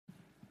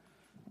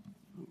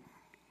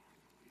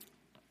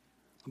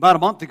About a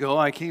month ago,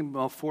 I came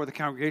before the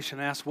congregation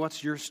and asked,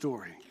 what's your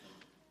story?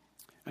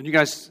 And you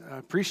guys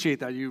appreciate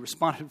that. You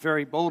responded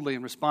very boldly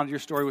and responded. Your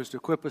story was to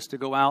equip us to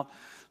go out.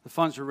 The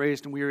funds were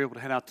raised, and we were able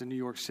to head out to New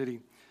York City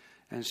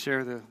and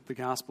share the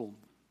gospel.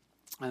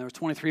 And there were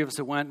 23 of us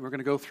that went. We're going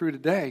to go through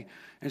today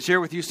and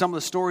share with you some of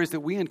the stories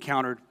that we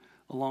encountered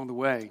along the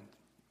way.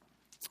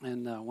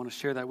 And I want to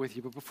share that with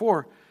you. But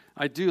before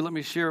I do, let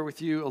me share with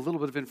you a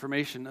little bit of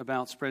information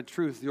about Spread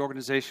Truth, the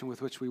organization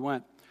with which we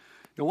went.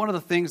 You know, one of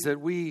the things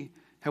that we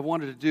have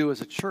wanted to do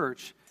as a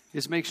church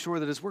is make sure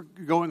that as we're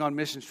going on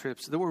mission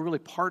trips, that we're really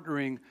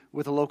partnering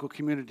with the local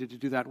community to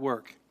do that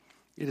work.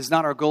 It is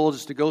not our goal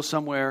just to go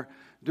somewhere,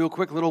 do a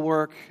quick little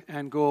work,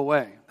 and go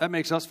away. That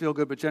makes us feel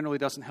good, but generally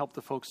doesn't help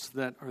the folks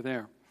that are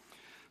there.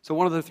 So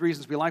one of the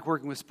reasons we like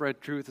working with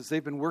Spread Truth is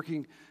they've been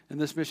working in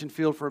this mission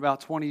field for about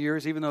 20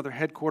 years, even though they're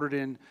headquartered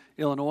in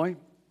Illinois.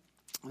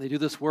 They do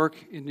this work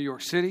in New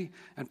York City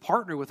and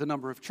partner with a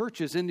number of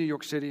churches in New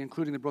York City,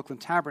 including the Brooklyn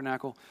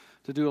Tabernacle,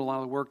 to do a lot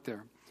of the work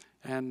there.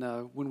 And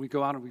when we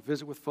go out and we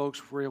visit with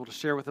folks, we're able to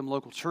share with them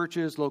local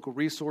churches, local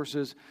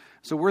resources.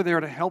 So we're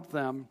there to help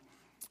them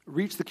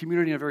reach the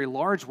community in a very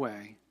large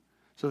way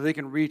so they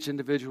can reach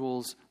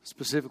individuals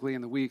specifically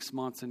in the weeks,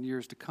 months, and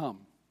years to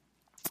come.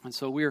 And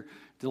so we're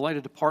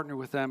delighted to partner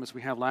with them as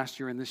we have last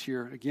year and this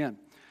year again.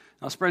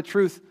 Now, Spread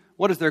Truth,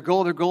 what is their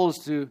goal? Their goal is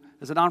to,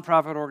 as a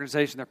nonprofit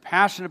organization, they're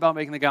passionate about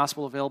making the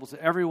gospel available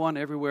to everyone,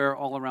 everywhere,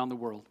 all around the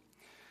world.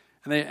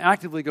 And they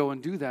actively go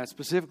and do that,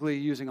 specifically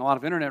using a lot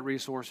of internet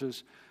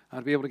resources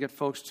to be able to get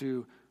folks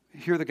to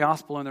hear the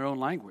gospel in their own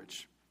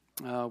language,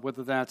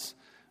 whether that's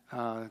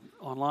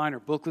online or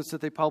booklets that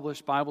they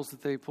publish, Bibles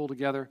that they pull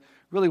together,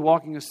 really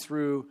walking us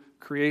through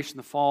creation,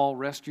 the fall,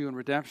 rescue, and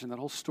redemption, that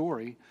whole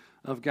story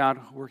of God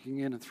working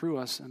in and through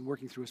us and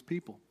working through His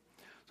people.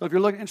 So if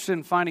you're interested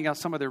in finding out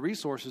some of their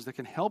resources that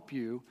can help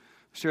you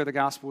share the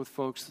gospel with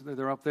folks,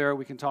 they're up there.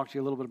 We can talk to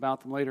you a little bit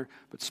about them later,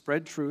 but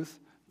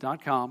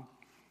spreadtruth.com.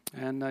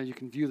 And you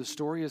can view the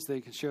story as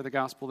they can share the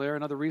gospel there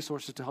and other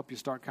resources to help you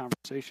start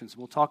conversations.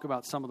 We'll talk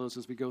about some of those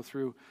as we go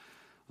through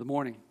the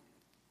morning.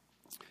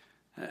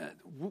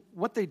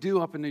 What they do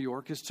up in New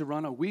York is to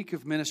run a week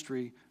of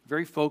ministry,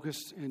 very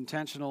focused,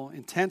 intentional,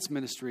 intense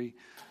ministry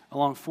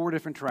along 4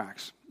 different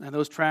tracks. And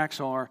those tracks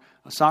are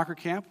a soccer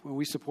camp, and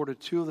we supported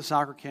 2 of the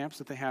soccer camps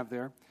that they have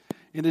there.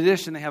 In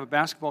addition, they have a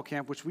basketball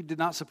camp, which we did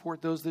not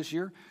support those this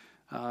year.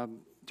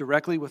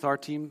 Directly with our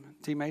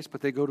teammates, but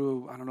they go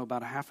to,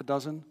 about a half a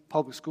dozen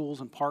public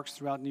schools and parks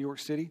throughout New York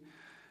City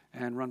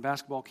and run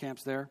basketball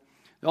camps there.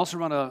 They also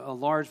run a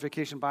large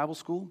vacation Bible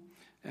school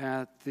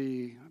at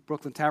the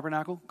Brooklyn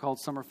Tabernacle called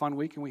Summer Fun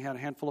Week, and we had a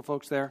handful of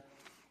folks there.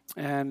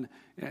 And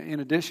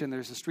in addition,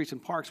 there's the Streets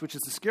and Parks, which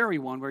is the scary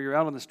one where you're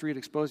out on the street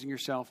exposing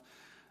yourself,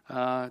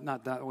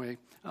 not that way,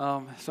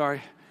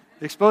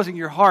 exposing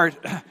your heart.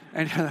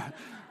 And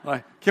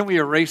can we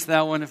erase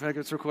that one if that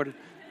gets recorded?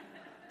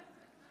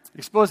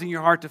 Exposing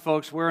your heart to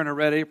folks wearing a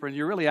red apron.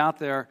 You're really out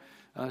there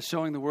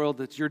showing the world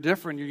that you're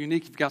different, you're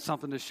unique, you've got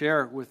something to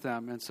share with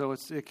them. And so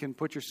it can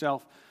put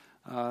yourself,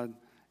 that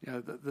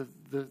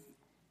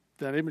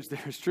image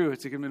there is true.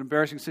 It's an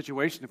embarrassing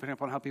situation depending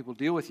upon how people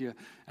deal with you.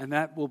 And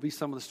that will be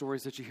some of the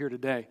stories that you hear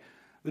today.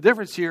 The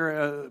difference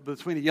here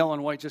between the yellow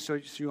and white, just so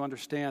you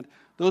understand,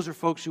 those are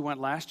folks who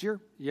went last year,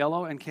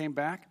 yellow, and came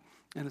back.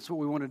 And it's what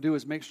we want to do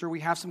is make sure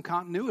we have some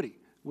continuity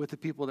with the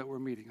people that we're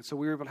meeting. And so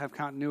we were able to have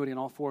continuity in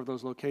all 4 of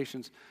those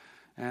locations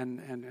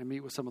and meet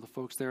with some of the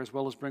folks there, as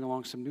well as bring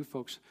along some new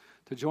folks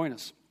to join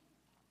us.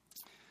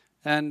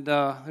 And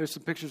there's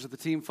some pictures of the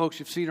team folks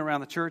you've seen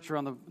around the church or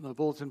on the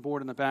bulletin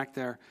board in the back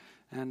there.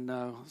 And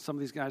some of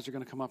these guys are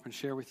going to come up and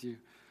share with you.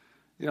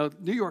 You know,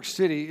 New York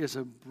City is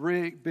a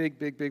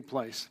big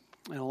place,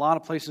 and a lot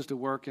of places to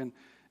work. And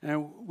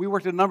we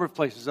worked at a number of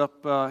places.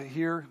 Up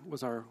here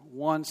was our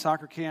one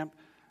soccer camp.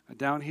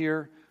 Down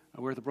here,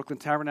 where the Brooklyn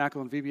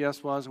Tabernacle and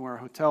VBS was and where our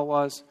hotel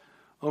was.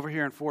 Over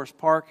here in Forest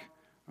Park,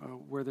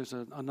 where there's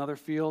another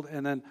field.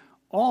 And then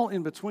all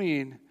in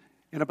between,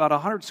 in about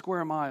 100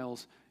 square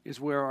miles, is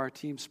where our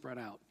team spread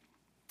out.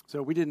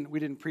 So we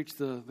didn't preach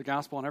the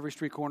gospel on every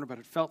street corner, but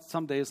it felt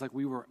some days like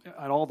we were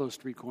at all those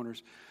street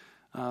corners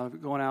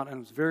going out. And it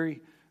was a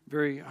very,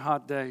 very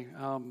hot day.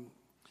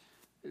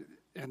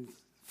 And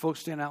folks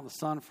stand out in the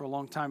sun for a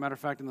long time. Matter of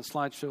fact, in the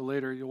slideshow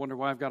later, you'll wonder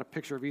why I've got a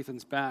picture of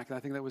Ethan's back.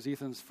 I think that was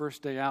Ethan's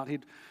first day out.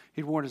 He'd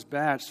worn his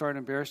badge. Sorry to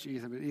embarrass you,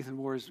 Ethan, but Ethan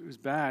wore his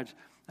badge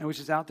and was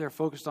just out there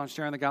focused on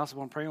sharing the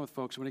gospel and praying with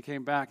folks. When he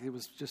came back, he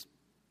was just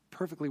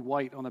perfectly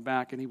white on the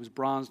back, and he was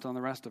bronzed on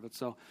the rest of it.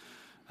 So,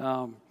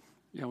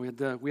 we had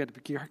to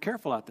be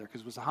careful out there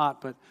because it was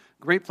hot. But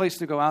great place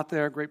to go out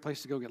there. Great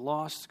place to go get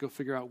lost. Go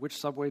figure out which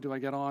subway do I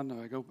get on.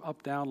 Do I go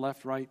up, down,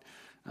 left, right?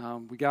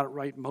 We got it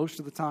right most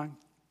of the time.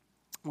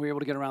 We were able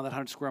to get around that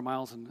 100 square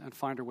miles and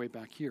find our way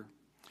back here.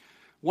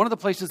 One of the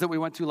places that we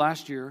went to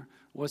last year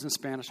was in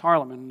Spanish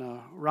Harlem, and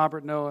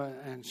Robert, Noah,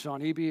 and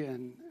Sean Eby,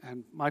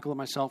 and Michael and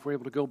myself were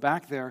able to go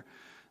back there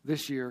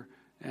this year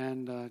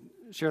and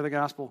share the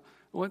gospel.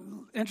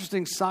 One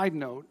interesting side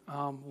note,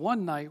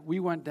 one night we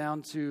went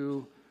down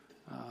to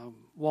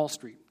Wall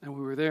Street, and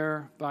we were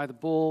there by the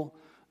Bull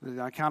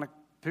the iconic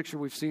picture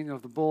we've seen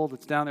of the bull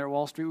that's down there at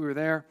Wall Street. We were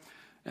there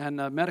and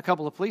met a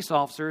couple of police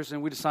officers,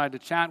 and we decided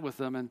to chat with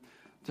them. And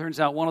turns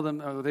out one of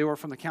them, they were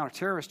from the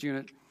counter-terrorist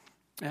unit,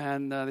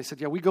 and they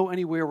said, yeah, we go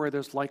anywhere where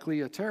there's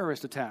likely a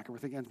terrorist attack. And we're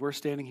thinking, we're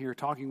standing here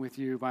talking with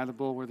you by the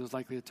bull where there's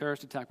likely a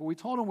terrorist attack. But we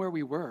told him where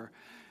we were,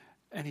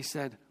 and he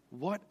said,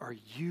 what are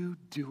you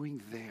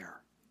doing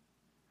there?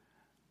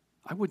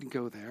 I wouldn't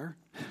go there.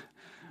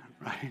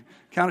 Right?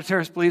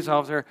 Counter-terrorist police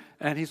officer,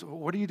 and he's,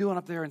 what are you doing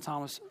up there in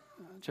Thomas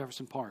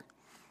Jefferson Park?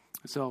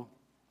 So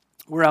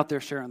we're out there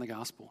sharing the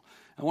gospel.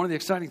 And one of the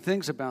exciting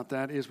things about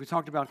that is we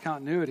talked about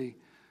continuity.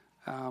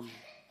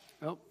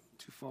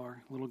 Too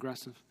far, a little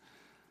aggressive.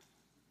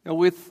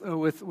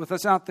 With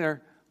us out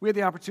there, we had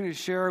the opportunity to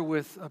share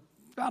with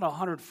about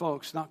 100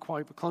 folks, not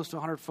quite, but close to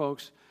 100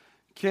 folks,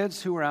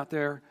 kids who were out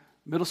there,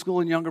 middle school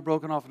and younger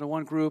broken off into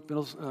one group,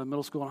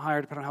 middle school and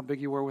higher, depending on how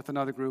big you were, with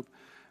another group.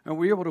 And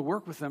we were able to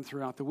work with them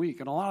throughout the week.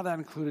 And a lot of that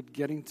included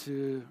getting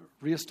to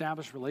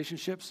reestablish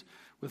relationships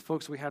with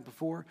folks we had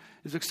before.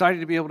 It's exciting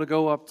to be able to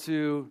go up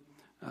to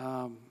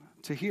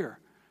Tahir.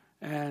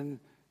 And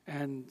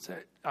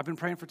I've been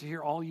praying for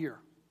Tahir all year,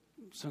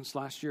 since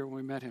last year when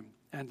we met him,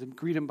 and to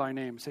greet him by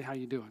name, say, how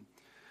you doing?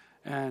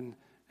 And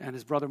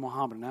his brother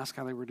Muhammad, and ask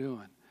how they were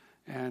doing,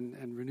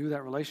 and renew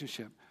that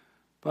relationship.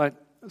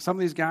 But some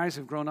of these guys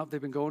have grown up.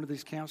 They've been going to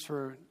these camps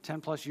for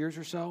 10-plus years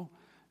or so,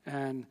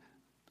 and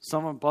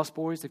some of them bus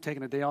boys. They've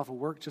taken a day off of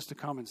work just to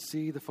come and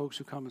see the folks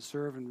who come and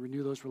serve and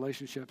renew those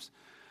relationships.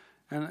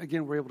 And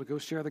again, we're able to go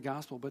share the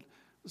gospel. But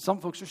some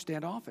folks are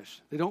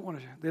standoffish. They don't want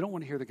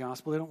to hear the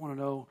gospel. They don't want to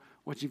know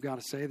what you've got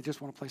to say. They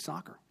just want to play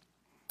soccer.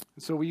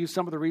 And so we use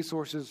some of the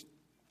resources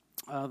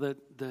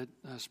that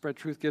Spread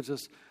Truth gives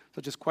us,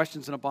 such as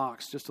questions in a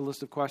box, just a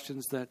list of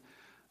questions that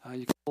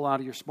you can pull out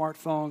of your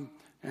smartphone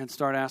and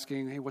start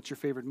asking, hey, what's your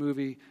favorite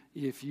movie?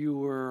 If you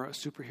were a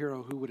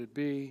superhero, who would it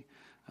be?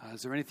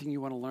 Is there anything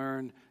you want to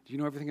learn? Do you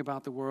know everything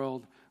about the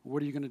world?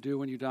 What are you going to do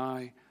when you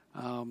die?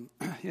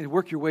 And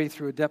work your way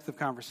through a depth of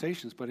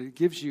conversations, but it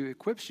equips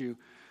you to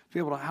be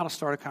able to how to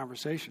start a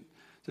conversation.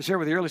 To share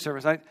with the early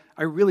service,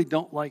 I really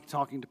don't like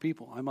talking to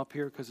people. I'm up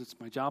here because it's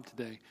my job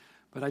today,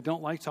 but I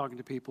don't like talking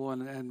to people,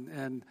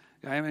 and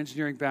I have an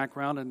engineering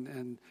background,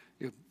 and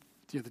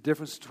the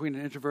difference between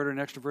an introverted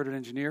and extroverted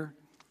engineer.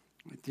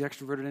 The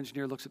extroverted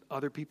engineer looks at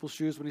other people's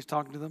shoes when he's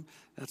talking to them.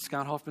 That's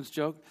Scott Hoffman's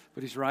joke,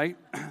 but he's right.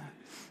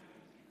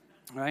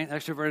 Right?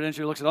 Extroverted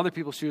engineer looks at other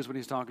people's shoes when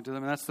he's talking to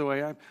them, and that's the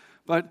way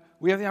But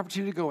we have the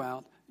opportunity to go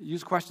out,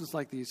 use questions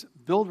like these,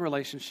 build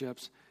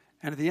relationships,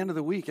 and at the end of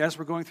the week, as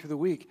we're going through the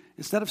week,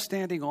 instead of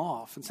standing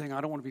off and saying,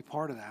 I don't want to be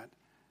part of that,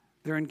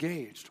 they're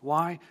engaged.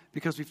 Why?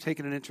 Because we've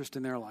taken an interest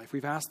in their life.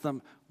 We've asked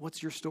them,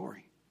 what's your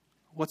story?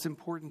 What's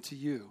important to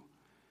you?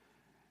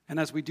 And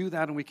as we do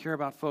that and we care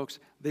about folks,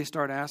 they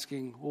start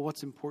asking, well,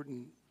 what's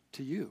important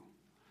to you?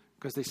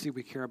 Because they see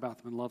we care about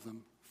them and love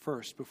them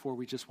first before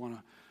we just want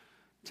to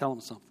tell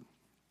them something.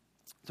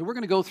 So we're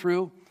going to go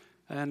through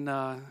and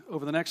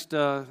over the next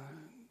 30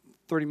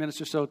 minutes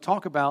or so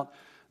talk about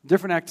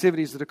different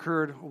activities that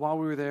occurred while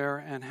we were there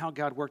and how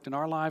God worked in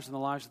our lives and the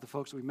lives of the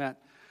folks that we met.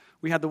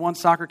 We had the one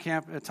soccer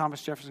camp at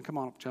Thomas Jefferson. Come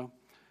on up, Joe.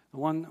 The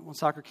one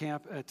soccer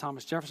camp at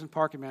Thomas Jefferson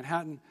Park in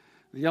Manhattan.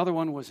 The other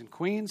one was in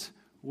Queens,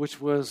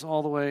 which was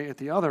all the way at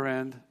the other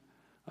end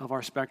of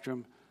our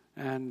spectrum.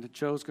 And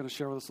Joe's going to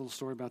share with us a little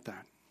story about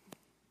that.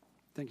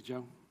 Thank you,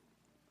 Joe.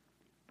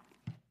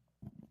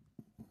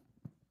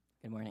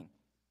 Good morning.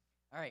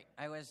 All right,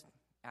 I was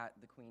at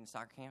the Queens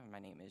soccer camp. My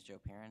name is Joe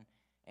Perrin,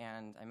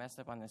 and I messed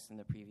up on this in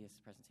the previous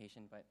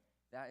presentation, but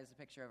that is a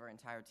picture of our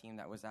entire team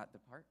that was at the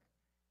park.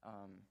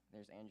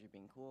 There's Andrew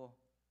being cool,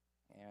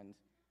 and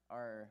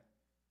our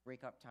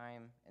breakup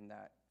time in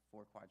that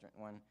 4-quadrant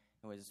one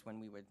was when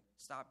we would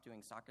stop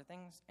doing soccer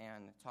things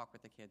and talk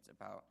with the kids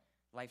about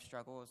life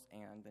struggles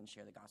and then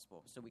share the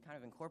gospel. So we kind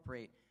of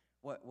incorporate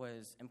what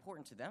was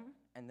important to them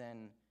and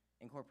then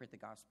incorporate the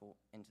gospel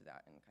into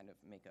that and kind of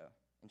make a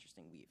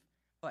interesting weave.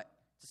 But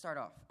to start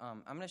off,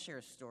 I'm going to share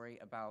a story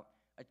about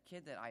a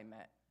kid that I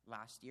met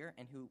last year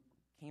and who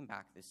came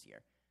back this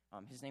year.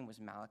 His name was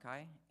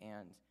Malachi,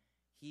 and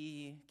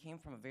he came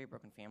from a very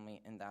broken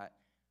family in that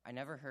I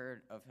never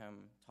heard of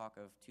him talk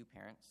of two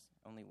parents,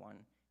 only one.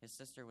 His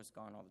sister was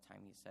gone all the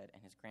time, he said,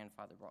 and his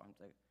grandfather brought him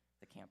to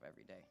the camp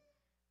every day.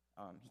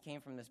 He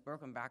came from this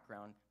broken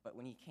background, but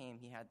when he came,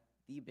 he had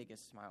the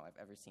biggest smile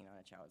I've ever seen on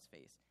a child's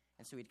face.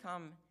 And so he'd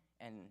come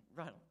and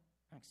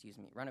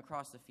run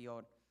across the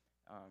field,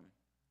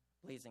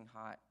 blazing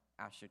hot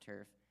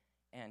AstroTurf,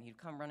 and he'd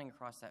come running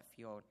across that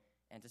field,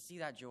 and to see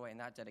that joy and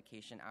that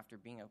dedication after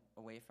being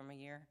away from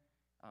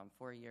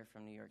for a year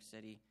from New York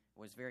City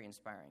was very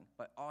inspiring.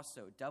 But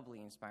also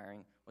doubly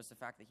inspiring was the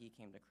fact that he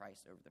came to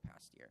Christ over the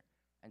past year.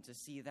 And to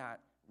see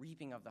that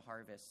reaping of the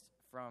harvest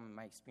from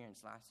my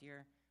experience last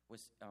year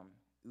was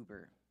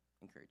uber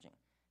encouraging.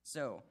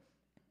 So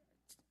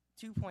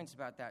 2 points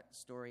about that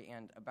story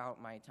and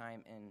about my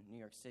time in New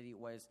York City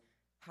was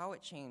how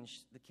it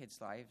changed the kids'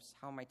 lives,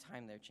 how my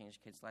time there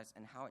changed kids' lives,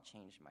 and how it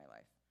changed my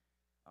life.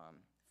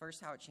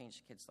 First, how it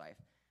changed kids' life.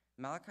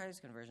 Malachi's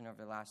conversion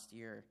over the last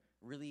year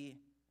really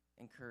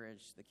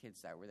encourage the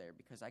kids that were there,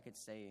 because I could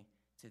say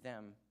to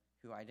them,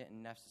 who I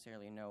didn't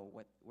necessarily know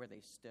where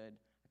they stood,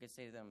 I could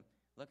say to them,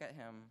 look at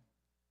him,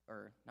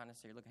 or not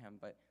necessarily look at him,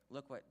 but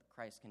look what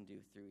Christ can do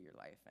through your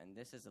life. And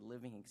this is a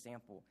living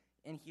example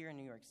here in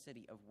New York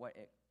City of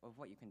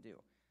what you can do.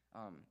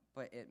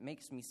 But it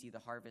makes me see the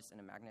harvest in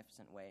a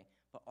magnificent way,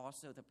 but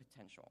also the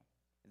potential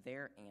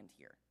there and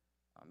here.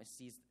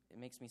 It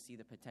makes me see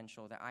the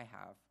potential that I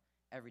have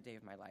every day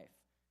of my life,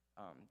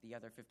 the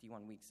other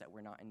 51 weeks that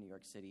we're not in New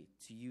York City,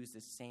 to use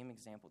this same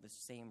example, this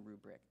same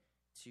rubric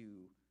to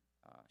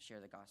share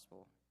the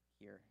gospel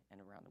here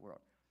and around the world.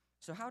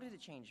 So how did it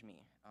change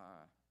me?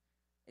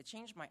 It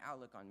changed my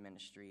outlook on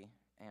ministry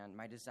and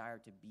my desire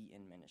to be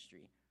in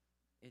ministry.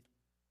 It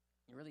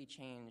really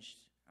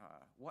changed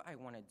what I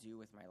want to do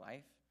with my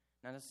life,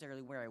 not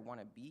necessarily where I want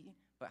to be,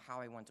 but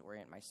how I want to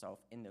orient myself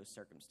in those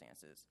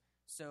circumstances.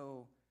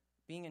 So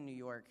being in New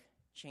York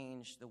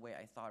changed the way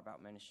I thought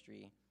about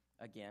ministry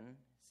again,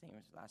 same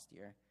as last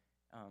year,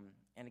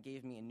 and it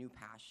gave me a new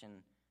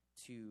passion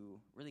to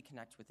really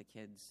connect with the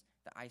kids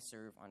that I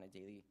serve on a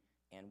daily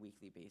and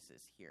weekly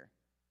basis here.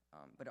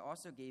 But it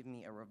also gave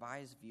me a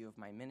revised view of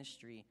my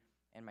ministry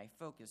and my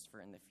focus for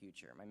in the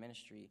future, my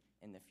ministry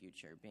in the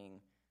future, being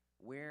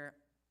where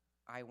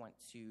I want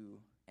to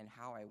and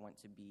how I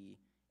want to be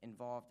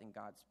involved in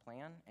God's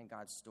plan and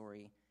God's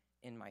story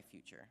in my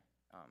future,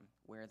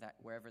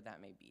 wherever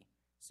that may be.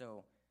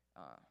 So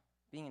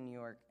being in New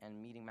York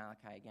and meeting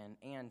Malachi again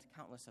and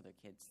countless other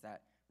kids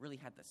that really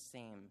had the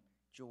same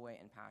joy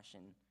and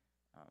passion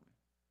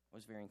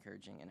was very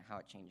encouraging in how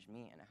it changed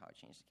me and how it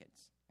changed the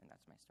kids. And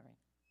that's my story.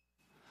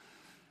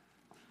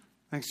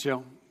 Thanks,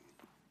 Joe.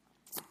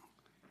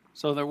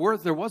 So there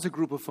was a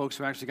group of folks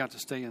who actually got to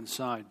stay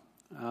inside,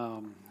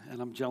 and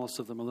I'm jealous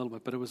of them a little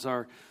bit, but it was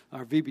our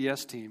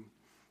VBS team.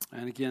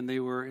 And again, they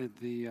were at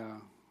the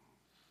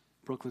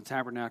Brooklyn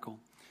Tabernacle,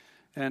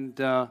 and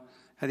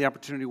had the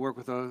opportunity to work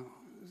with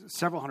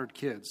several hundred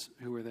kids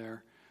who were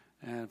there,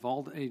 and of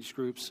all age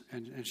groups,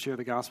 and share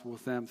the gospel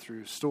with them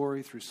through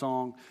story, through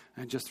song,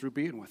 and just through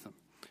being with them.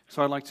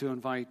 So I'd like to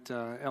invite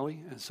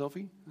Ellie and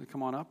Sophie to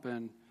come on up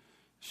and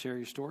share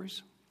your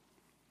stories.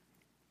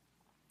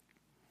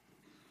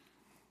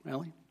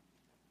 Ellie?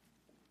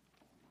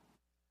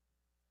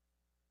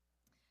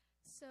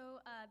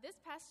 So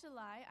this past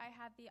July, I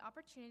had the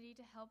opportunity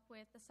to help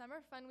with the Summer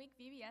Fun Week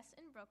VBS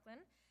in Brooklyn,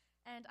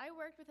 and I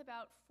worked with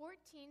about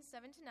 14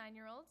 7 to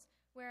 9-year-olds,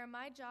 where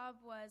my job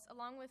was,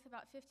 along with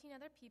about 15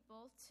 other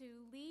people,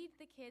 to lead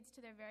the kids to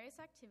their various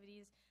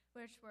activities,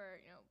 which were,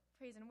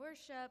 praise and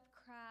worship,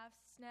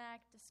 crafts,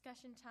 snack,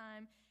 discussion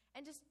time,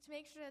 and just to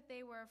make sure that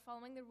they were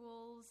following the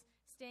rules,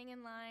 staying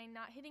in line,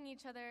 not hitting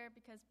each other,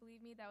 because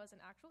believe me, that was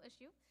an actual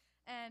issue.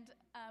 And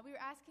we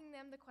were asking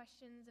them the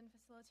questions and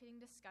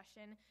facilitating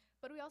discussion,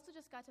 but we also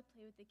just got to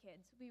play with the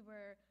kids. We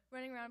were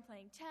running around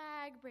playing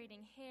tag,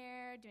 braiding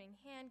hair, doing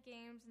hand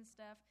games and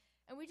stuff,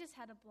 and we just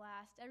had a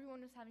blast.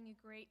 Everyone was having a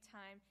great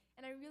time,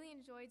 and I really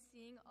enjoyed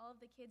seeing all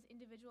of the kids'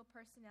 individual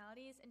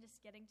personalities and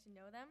just getting to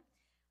know them.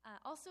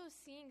 Also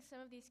seeing some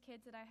of these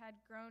kids that I had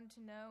grown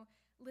to know,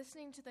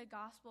 listening to the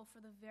gospel for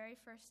the very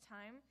first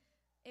time,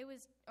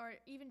 or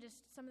even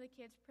just some of the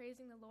kids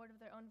praising the Lord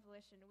of their own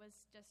volition,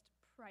 was just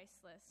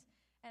priceless.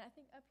 And I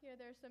think up here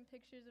there are some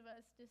pictures of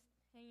us just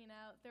hanging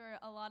out. There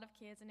were a lot of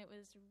kids, and it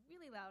was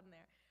really loud in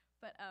there.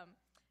 But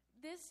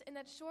in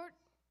that short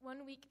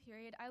 1-week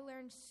period, I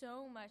learned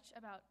so much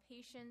about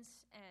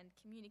patience and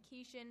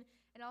communication,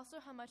 and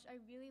also how much I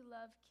really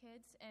love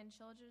kids and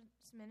children's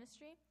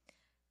ministry.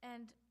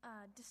 And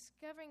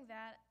discovering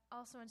that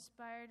also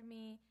inspired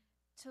me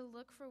to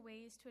look for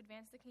ways to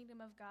advance the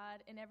kingdom of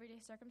God in everyday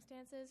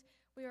circumstances.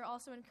 We were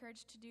also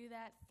encouraged to do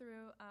that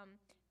through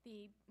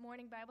the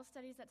morning Bible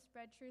studies that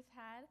Spread Truth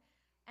had,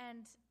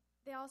 and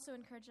they also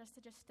encouraged us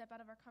to just step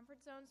out of our comfort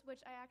zones,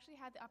 which I actually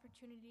had the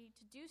opportunity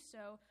to do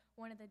so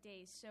one of the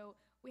days. So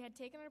we had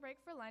taken a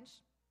break for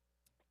lunch,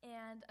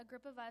 and a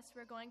group of us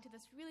were going to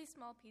this really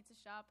small pizza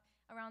shop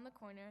around the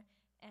corner,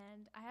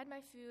 and I had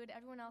my food,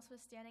 everyone else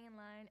was standing in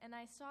line, and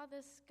I saw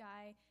this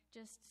guy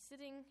just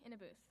sitting in a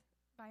booth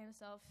by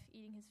himself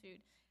eating his food.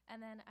 And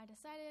then I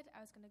decided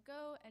I was going to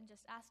go and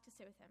just ask to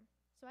sit with him.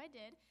 So I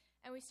did,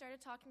 and we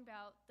started talking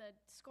about the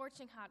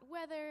scorching hot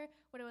weather,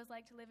 what it was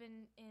like to live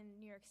in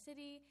New York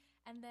City,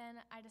 and then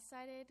I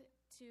decided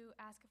to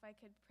ask if I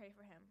could pray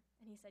for him,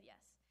 and he said yes.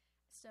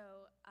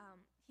 So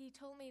he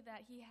told me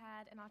that he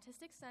had an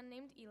autistic son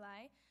named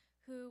Eli,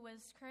 who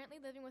was currently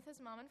living with his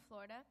mom in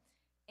Florida,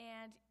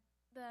 and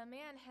the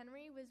man,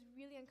 Henry, was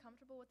really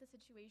uncomfortable with the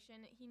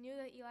situation. He knew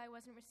that Eli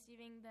wasn't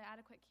receiving the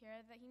adequate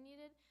care that he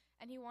needed,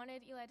 and he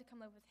wanted Eli to come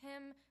live with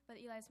him,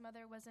 but Eli's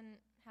mother wasn't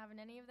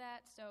having any of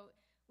that. So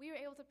we were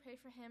able to pray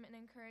for him and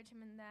encourage him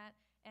in that,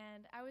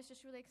 and I was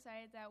just really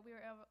excited that we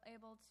were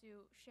able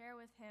to share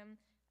with him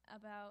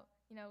about,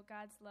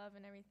 God's love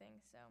and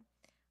everything. So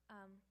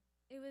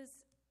it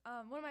was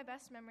one of my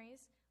best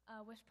memories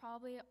was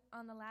probably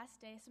on the last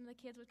day. Some of the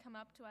kids would come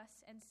up to us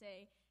and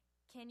say,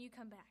 "Can you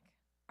come back?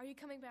 Are you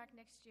coming back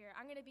next year?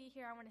 I'm going to be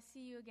here. I want to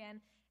see you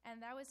again."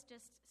 And that was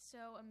just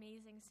so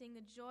amazing, seeing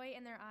the joy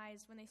in their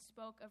eyes when they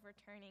spoke of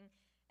returning.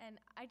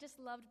 And I just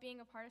loved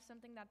being a part of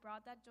something that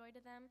brought that joy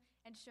to them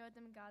and showed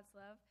them God's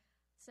love.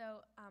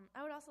 So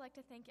I would also like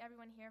to thank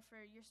everyone here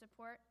for your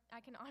support. I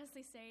can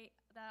honestly say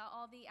that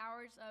all the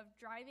hours of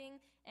driving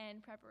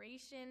and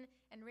preparation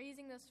and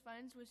raising those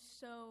funds was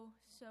so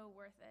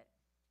worth it.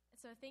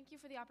 So thank you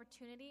for the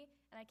opportunity,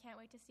 and I can't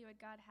wait to see what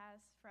God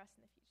has for us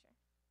in the future.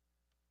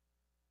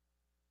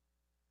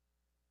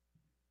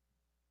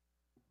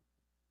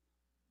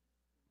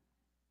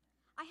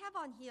 I have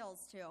on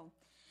heels, too.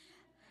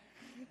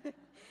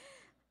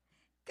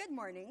 Good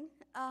morning.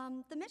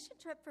 The mission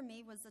trip for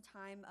me was a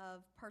time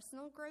of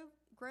personal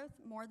growth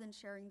more than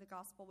sharing the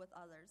gospel with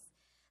others.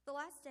 The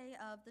last day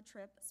of the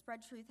trip,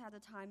 Spread Truth had a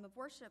time of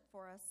worship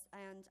for us,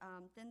 and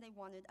then they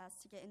wanted us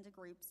to get into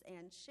groups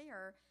and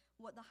share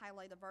what the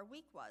highlight of our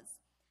week was.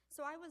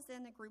 So I was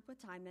in a group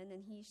with Timon,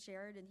 and he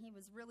shared, and he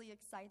was really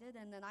excited,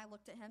 and then I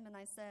looked at him and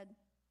I said,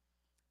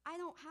 I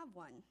don't have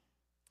one,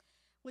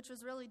 which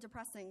was really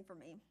depressing for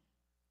me.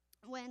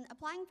 When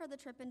applying for the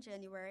trip in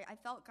January, I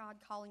felt God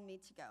calling me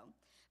to go.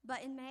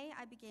 But in May,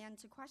 I began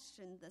to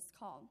question this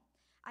call.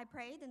 I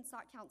prayed and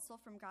sought counsel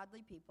from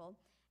godly people,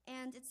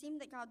 and it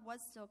seemed that God was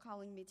still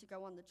calling me to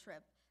go on the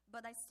trip,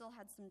 but I still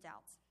had some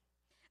doubts.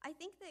 I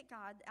think that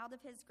God, out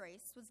of his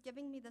grace, was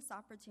giving me this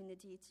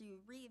opportunity to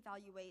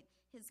reevaluate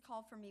his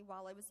call for me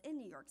while I was in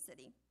New York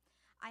City.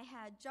 I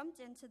had jumped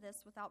into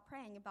this without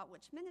praying about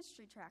which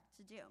ministry track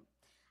to do.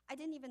 I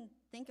didn't even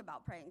think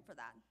about praying for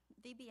that.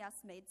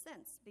 VBS made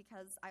sense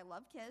because I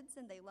love kids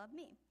and they love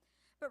me.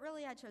 But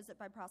really, I chose it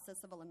by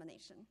process of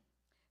elimination.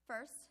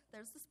 First,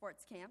 there's the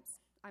sports camps.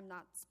 I'm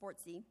not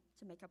sportsy,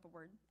 to make up a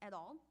word, at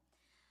all.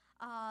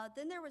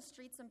 Then there was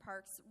Streets and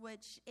Parks,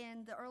 which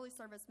in the early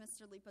service,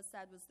 Mr. Lipa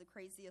said was the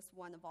craziest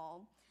one of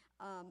all,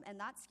 and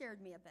that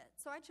scared me a bit.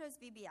 So I chose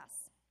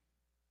VBS.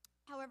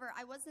 However,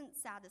 I wasn't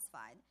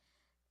satisfied.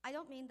 I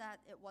don't mean that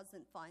it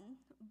wasn't fun,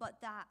 but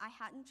that I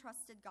hadn't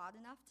trusted God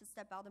enough to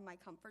step out of my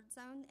comfort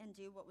zone and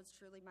do what was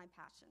truly my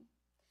passion.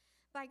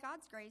 By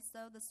God's grace,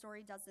 though, the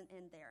story doesn't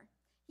end there.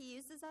 He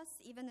uses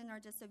us, even in our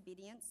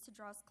disobedience, to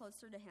draw us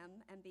closer to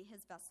him and be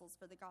his vessels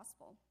for the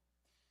gospel.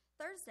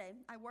 Thursday,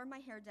 I wore my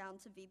hair down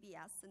to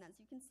VBS, and as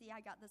you can see,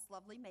 I got this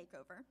lovely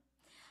makeover.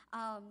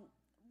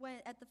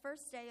 At the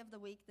first day of the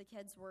week, the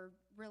kids were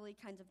really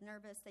kind of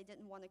nervous. They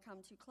didn't want to come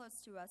too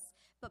close to us.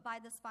 But by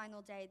this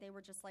final day, they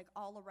were just like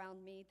all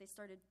around me. They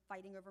started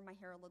fighting over my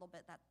hair a little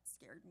bit. That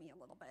scared me a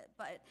little bit.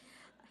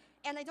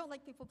 And I don't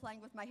like people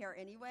playing with my hair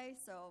anyway,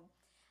 so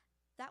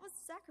that was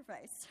a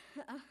sacrifice.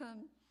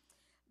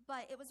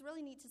 But it was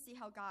really neat to see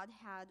how God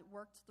had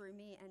worked through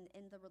me and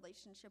in the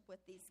relationship with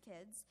these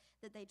kids,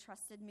 that they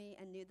trusted me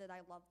and knew that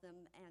I loved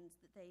them and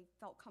that they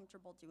felt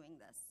comfortable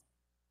doing this.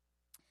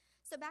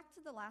 So back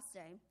to the last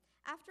day.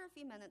 After a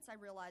few minutes, I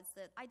realized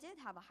that I did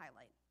have a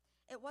highlight.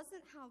 It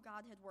wasn't how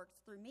God had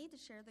worked through me to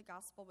share the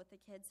gospel with the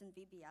kids in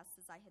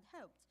VBS as I had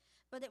hoped,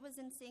 but it was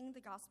in seeing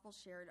the gospel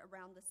shared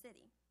around the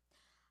city.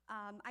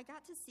 I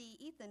got to see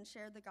Ethan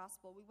share the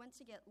gospel. We went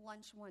to get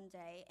lunch one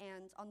day,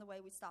 and on the way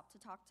we stopped to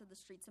talk to the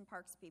Streets and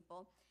Parks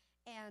people.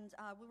 And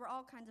we were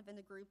all kind of in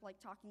a group,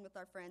 like talking with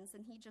our friends,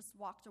 and he just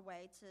walked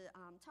away to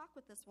talk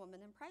with this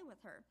woman and pray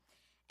with her.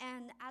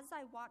 And as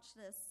I watched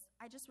this,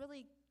 I just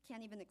really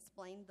can't even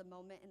explain the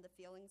moment and the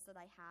feelings that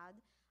I had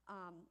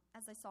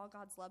as I saw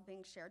God's love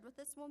being shared with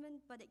this woman,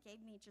 but it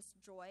gave me just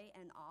joy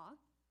and awe.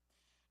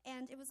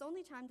 And it was the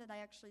only time that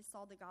I actually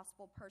saw the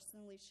gospel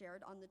personally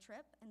shared on the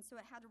trip, and so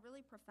it had a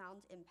really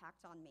profound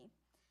impact on me.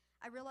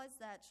 I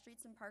realized that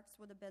Streets and Parks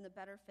would have been a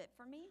better fit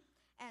for me,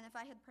 and if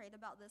I had prayed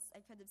about this,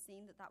 I could have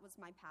seen that that was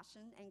my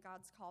passion and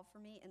God's call for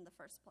me in the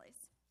first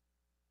place.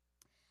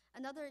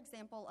 Another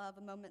example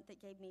of a moment that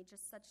gave me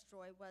just such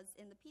joy was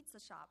in the pizza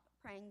shop,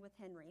 praying with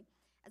Henry,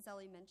 as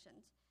Ellie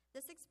mentioned.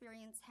 This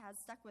experience has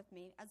stuck with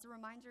me as a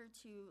reminder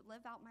to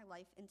live out my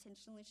life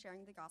intentionally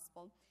sharing the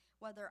gospel,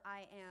 whether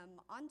I am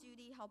on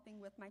duty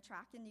helping with my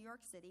track in New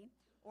York City,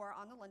 or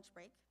on a lunch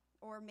break,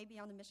 or maybe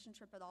on a mission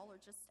trip at all, or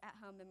just at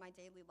home in my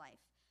daily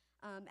life.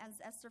 As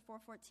Esther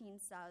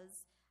 4:14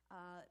 says,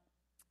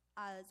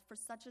 for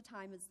such a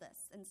time as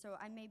this. And so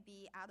I may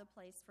be at a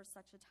place for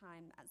such a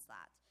time as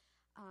that.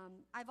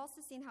 I've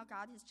also seen how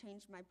God has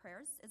changed my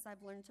prayers as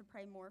I've learned to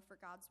pray more for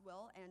God's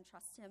will and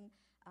trust him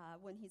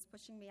when he's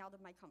pushing me out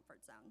of my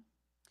comfort zone.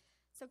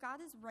 So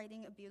God is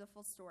writing a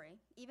beautiful story.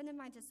 Even in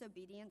my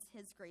disobedience,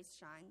 his grace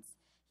shines.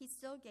 He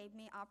still gave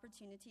me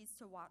opportunities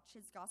to watch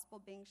his gospel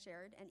being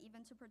shared and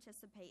even to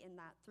participate in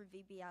that through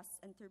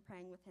VBS and through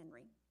praying with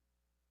Henry.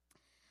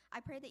 I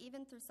pray that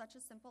even through such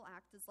a simple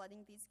act as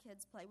letting these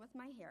kids play with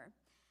my hair,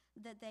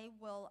 that they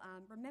will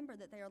remember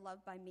that they are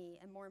loved by me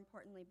and more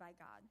importantly by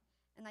God.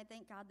 And I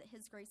thank God that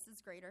his grace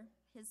is greater,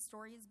 his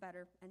story is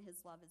better, and his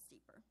love is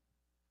deeper.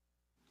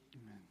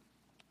 Amen.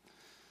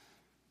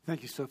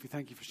 Thank you, Sophie.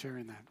 Thank you for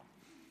sharing that.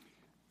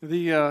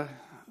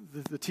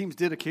 The teams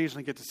did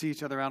occasionally get to see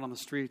each other out on the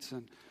streets,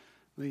 and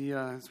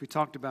as we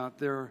talked about,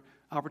 there are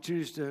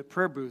opportunities to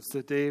prayer booths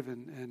that Dave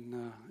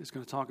and is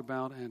going to talk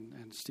about,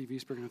 and Steve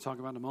Eastberg are going to talk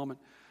about in a moment.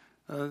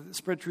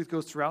 Spread Truth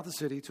goes throughout the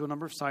city to a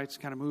number of sites,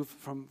 kind of move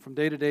from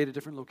day to day to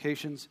different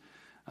locations.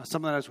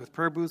 Some of that is with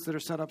prayer booths that are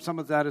set up. Some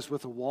of that is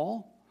with a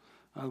wall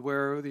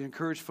where they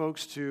encourage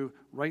folks to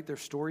write their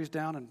stories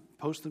down and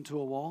post them to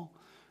a wall.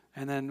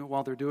 And then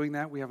while they're doing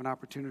that, we have an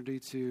opportunity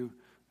to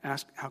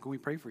ask, how can we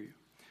pray for you?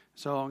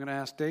 So I'm going to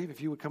ask Dave if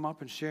you would come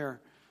up and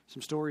share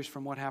some stories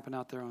from what happened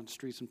out there on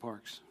streets and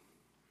parks.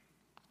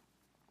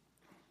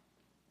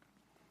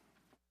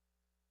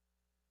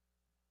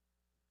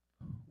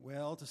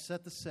 Well, to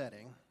set the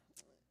setting,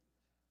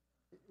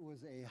 it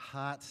was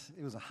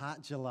a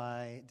hot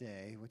July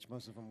day, which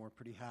most of them were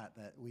pretty hot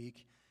that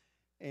week,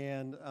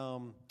 and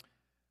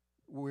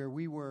where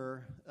we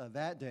were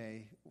that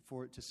day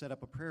to set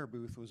up a prayer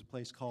booth was a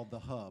place called The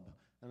Hub.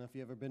 I don't know if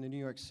you've ever been to New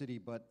York City,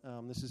 but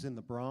this is in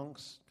the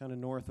Bronx, kind of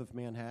north of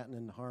Manhattan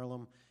in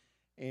Harlem,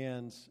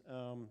 and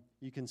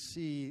you can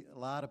see a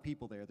lot of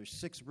people there. There's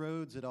 6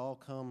 roads that all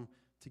come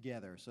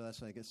together, so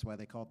that's, I guess, why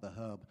they call it The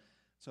Hub.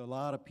 So a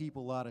lot of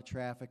people, a lot of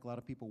traffic, a lot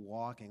of people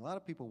walking. A lot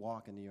of people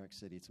walk in New York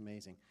City. It's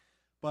amazing.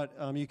 But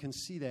you can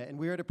see that. And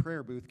we're at a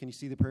prayer booth. Can you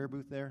see the prayer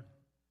booth there?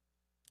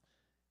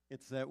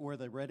 It's that where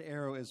the red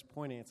arrow is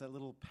pointing. It's that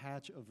little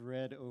patch of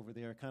red over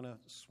there, kind of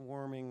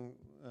swarming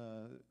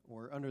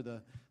or under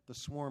the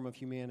swarm of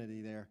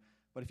humanity there.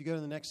 But if you go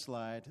to the next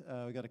slide,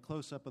 we got a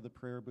close-up of the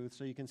prayer booth.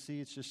 So you can see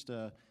it's just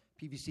a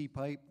PVC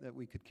pipe that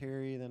we could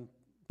carry, then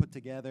put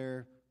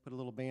together, put a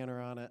little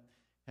banner on it.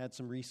 Had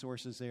some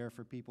resources there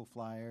for people,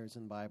 flyers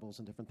and Bibles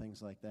and different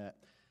things like that.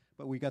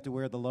 But we got to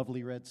wear the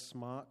lovely red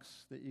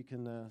smocks that you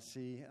can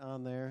see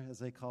on there, as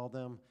they call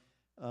them.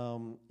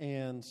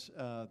 And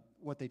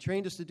what they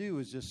trained us to do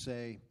is just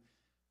say,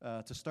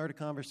 to start a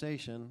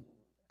conversation,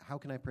 how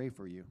can I pray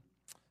for you?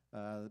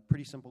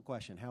 Pretty simple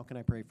question. How can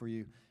I pray for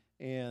you?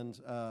 And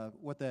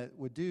what that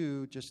would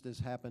do, just as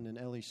happened in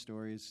Ellie's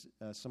story, is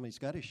somebody's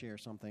got to share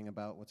something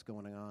about what's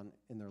going on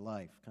in their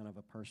life, kind of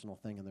a personal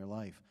thing in their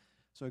life.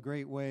 So a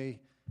great way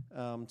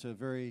to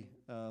very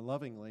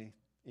lovingly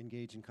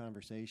engage in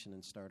conversation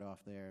and start off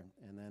there,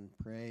 and then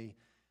pray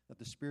that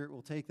the Spirit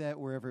will take that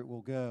wherever it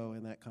will go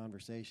in that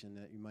conversation,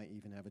 that you might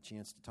even have a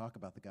chance to talk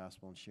about the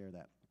gospel and share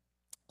that.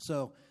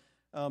 So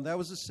that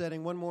was the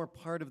setting. One more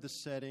part of the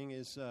setting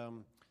is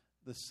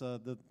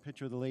the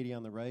picture of the lady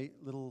on the right,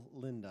 little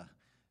Linda.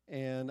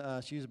 And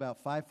she was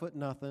about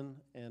 5'0"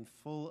 and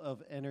full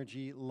of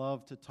energy,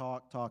 loved to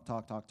talk.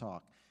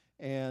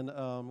 And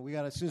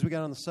as soon as we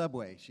got on the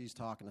subway, she's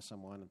talking to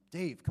someone.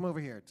 Dave, come over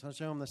here.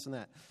 Show them this and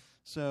that.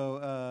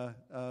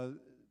 So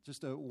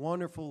just a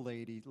wonderful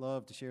lady,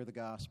 loved to share the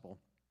gospel.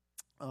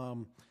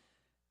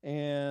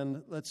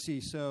 And let's see.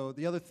 So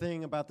the other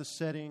thing about the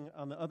setting,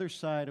 on the other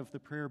side of the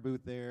prayer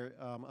booth there,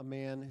 a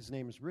man, his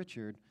name is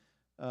Richard,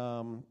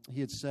 he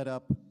had set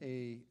up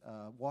a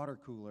water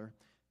cooler,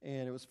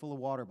 and it was full of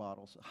water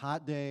bottles. A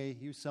hot day,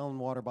 he was selling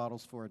water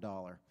bottles for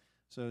 $1.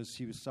 So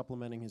he was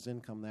supplementing his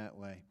income that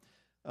way.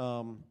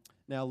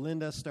 Now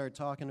Linda started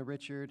talking to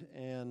Richard,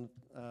 and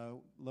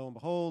lo and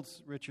behold,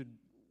 Richard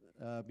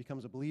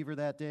becomes a believer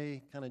that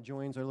day, kind of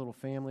joins our little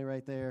family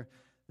right there.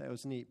 That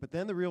was neat. But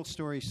then the real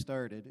story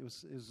started. It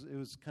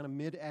was kind of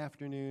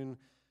mid-afternoon.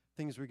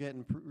 Things were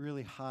getting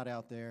really hot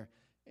out there.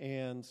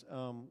 And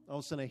all of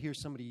a sudden I hear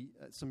some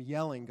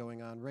yelling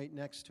going on right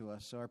next to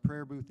us. So our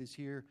prayer booth is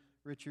here.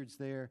 Richard's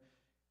there.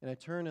 And I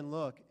turn and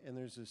look, and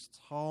there's this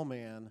tall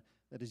man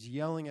that is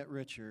yelling at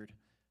Richard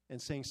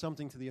and saying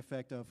something to the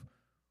effect of,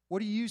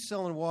 "What are you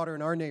selling water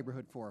in our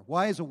neighborhood for?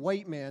 Why is a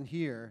white man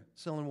here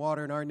selling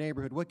water in our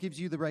neighborhood? What gives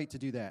you the right to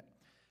do that?"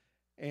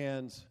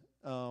 And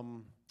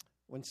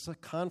when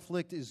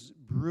conflict is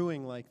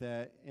brewing like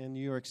that in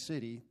New York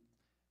City,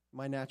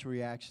 my natural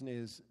reaction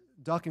is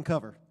duck and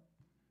cover.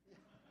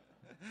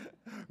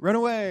 Run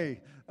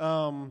away.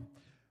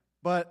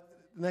 But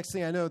the next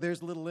thing I know,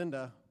 there's little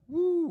Linda,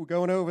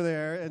 going over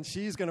there, and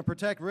she's going to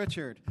protect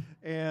Richard.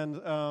 And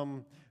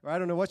I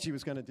don't know what she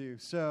was going to do.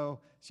 So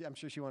I'm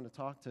sure she wanted to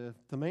talk to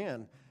the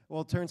man.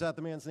 Well, it turns out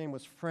the man's name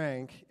was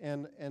Frank.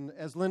 And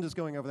as Linda's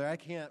going over there, I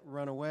can't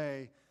run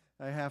away.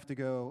 I have to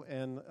go.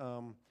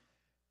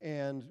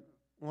 And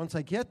once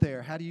I get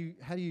there, how do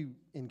you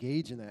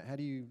engage in that? How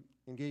do you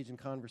engage in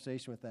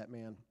conversation with that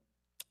man?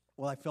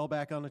 Well, I fell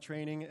back on the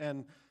training,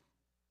 and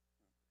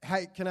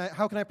how can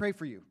I pray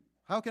for you?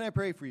 How can I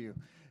pray for you?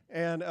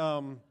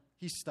 And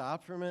he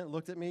stopped for a minute,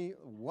 looked at me.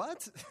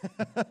 What?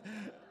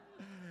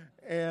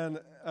 And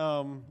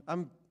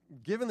I'm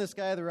giving this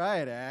guy the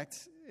riot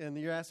act, and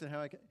you're asking how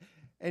I can.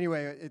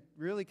 Anyway, it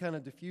really kind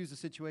of diffused the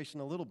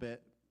situation a little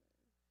bit.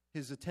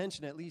 His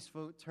attention at least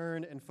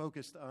turned and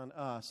focused on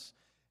us,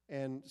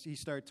 and he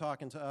started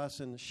talking to us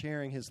and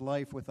sharing his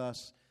life with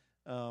us.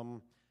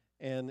 And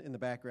in the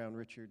background,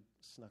 Richard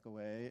snuck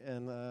away,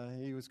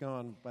 and he was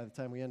gone by the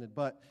time we ended.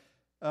 But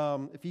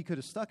if he could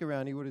have stuck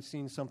around, he would have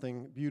seen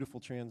something beautiful,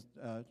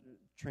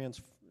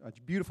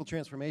 beautiful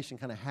transformation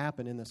kind of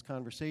happen in this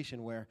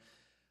conversation where,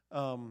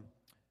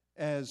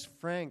 as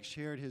Frank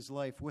shared his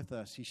life with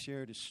us, he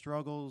shared his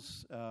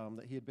struggles,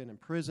 that he had been in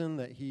prison,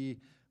 that he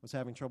was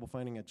having trouble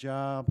finding a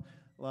job.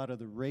 A lot of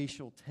the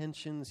racial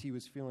tensions he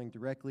was feeling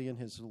directly in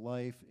his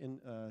life, in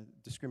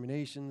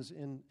discriminations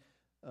in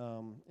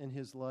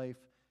his life,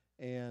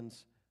 and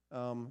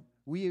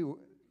we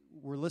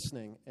were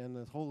listening, and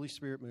the Holy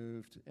Spirit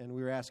moved, and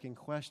we were asking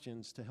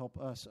questions to help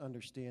us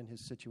understand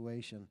his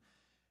situation.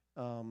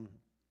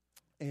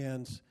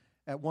 And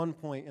at one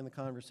point in the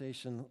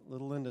conversation,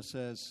 little Linda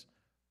says,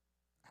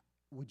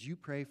 "Would you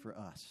pray for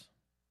us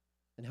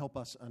and help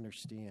us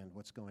understand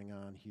what's going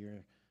on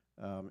here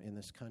in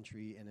this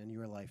country and in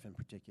your life in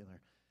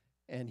particular?"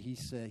 And he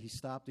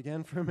stopped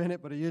again for a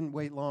minute, but he didn't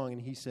wait long,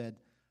 and he said,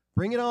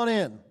 "Bring it on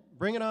in,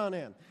 bring it on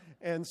in."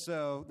 And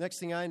so next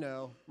thing I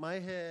know, my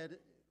head,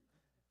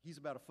 he's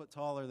about a foot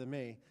taller than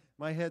me,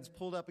 my head's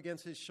pulled up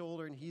against his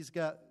shoulder, and he's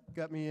got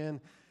me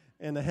in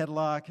the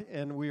headlock,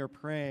 and we are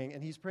praying,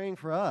 and he's praying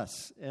for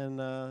us. And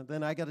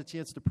then I got a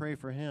chance to pray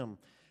for him.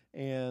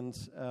 And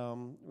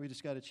we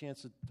just got a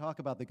chance to talk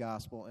about the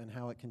gospel and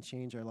how it can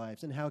change our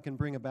lives and how it can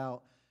bring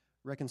about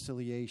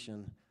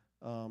reconciliation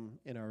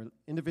in our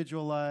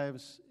individual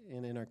lives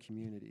and in our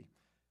community.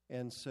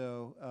 And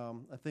so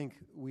I think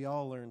we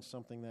all learned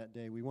something that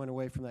day. We went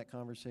away from that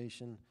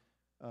conversation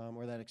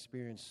or that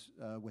experience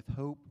with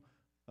hope,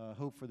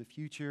 hope for the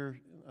future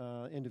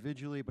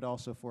individually, but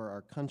also for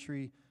our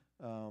country,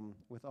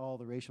 with all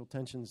the racial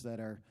tensions that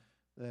are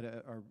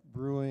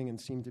brewing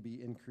and seem to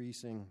be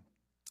increasing.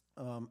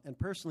 And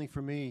personally,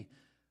 for me,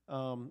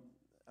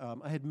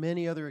 I had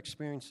many other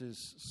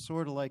experiences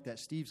sort of like that.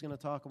 Steve's going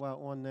to talk about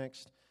one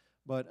next,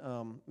 but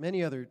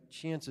many other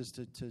chances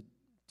to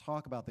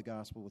talk about the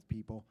gospel with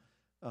people.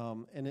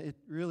 And it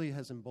really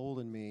has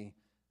emboldened me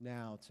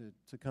now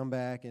to come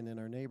back and in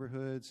our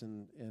neighborhoods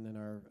and in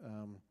our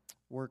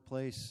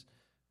workplace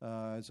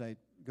as I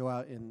go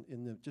out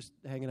in just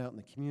hanging out in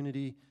the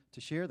community to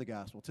share the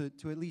gospel,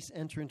 to at least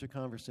enter into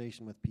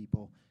conversation with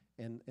people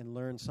and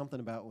learn something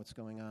about what's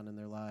going on in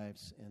their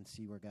lives and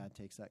see where God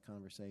takes that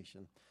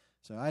conversation.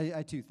 So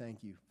I too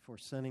thank you for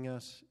sending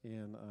us,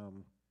 and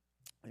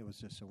it was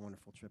just a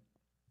wonderful trip.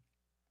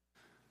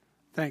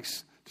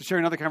 Thanks. To share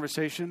another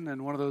conversation,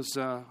 and one of those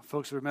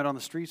folks that we met on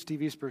the street,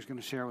 Steve Eastberg, is going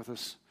to share with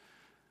us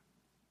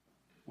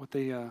what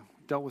they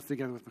dealt with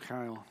together with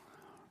Mikhail.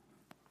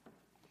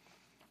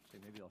 Okay,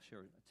 maybe I'll share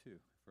two,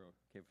 if we're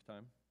okay for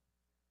time.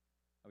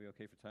 Are we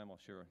okay for time? I'll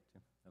share two.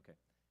 Okay.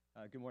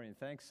 Good morning.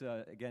 Thanks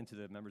again to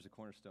the members of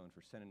Cornerstone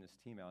for sending this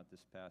team out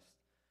this past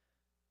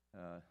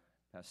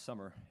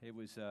summer. It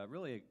was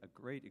really a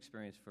great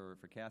experience for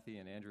Kathy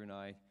and Andrew and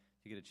I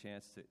to get a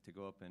chance to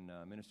go up and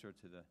minister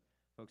to the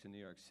folks in New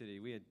York City.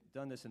 We had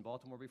done this in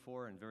Baltimore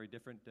before in a very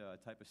different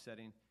type of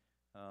setting,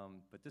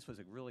 but this was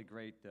a really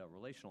great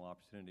relational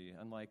opportunity,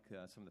 unlike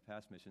some of the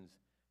past missions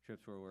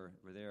trips where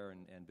we're there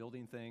and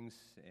building things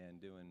and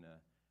doing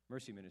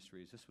mercy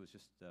ministries. This was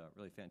just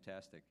really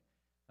fantastic.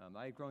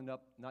 I had grown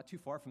up not too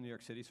far from New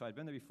York City, so I'd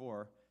been there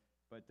before,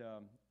 but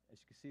as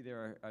you can see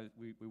there,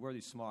 we wear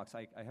these smocks.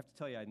 I have to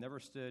tell you, I'd never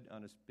stood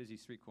on a busy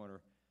street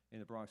corner in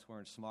the Bronx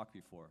wearing a smock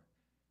before.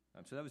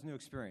 So that was a new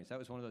experience. That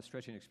was one of those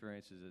stretching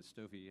experiences that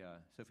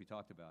Sophie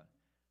talked about.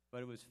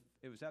 But it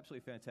was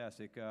absolutely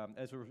fantastic.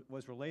 As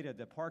was related,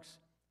 the Parks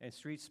and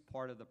Streets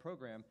part of the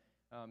program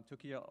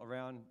took you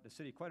around the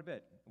city quite a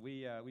bit.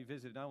 We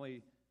visited not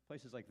only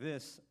places like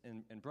this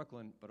in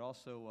Brooklyn, but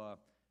also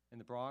in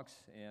the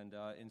Bronx and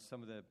in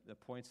some of the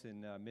points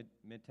in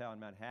Midtown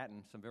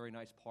Manhattan, some very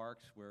nice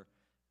parks where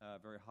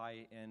very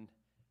high-end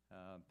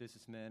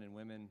businessmen and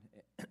women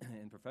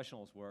and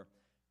professionals were.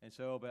 And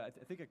so, but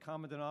I think a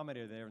common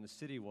denominator there in the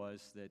city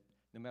was that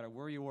no matter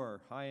where you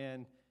were,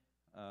 high-end,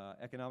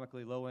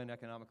 economically, low-end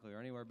economically, or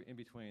anywhere in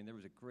between, there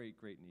was a great,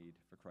 great need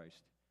for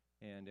Christ.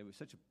 And it was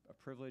such a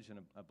privilege and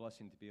a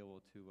blessing to be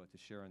able to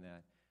share in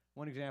that.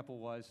 One example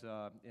was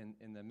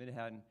in the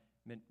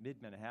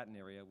mid-Manhattan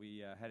area,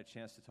 we had a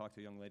chance to talk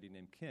to a young lady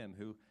named Kim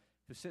who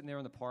was sitting there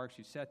in the park.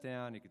 She sat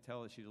down. You could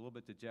tell that she was a little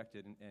bit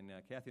dejected. And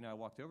Kathy and I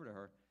walked over to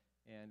her,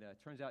 and it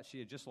turns out she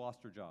had just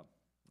lost her job.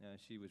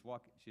 She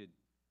had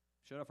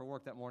showed up for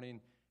work that morning,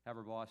 have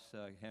her boss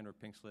hand her a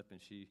pink slip, and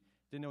she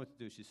didn't know what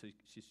to do.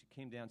 She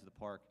came down to the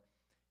park,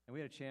 and we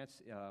had a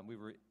chance. We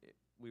were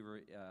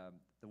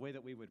the way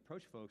that we would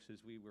approach folks is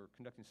we were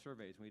conducting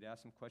surveys, and we'd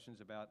ask them questions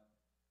about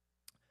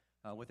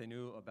what they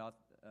knew about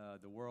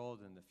the world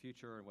and the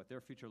future and what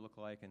their future looked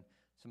like and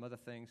some other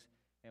things.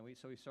 And we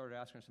started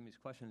asking her some of these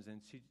questions, and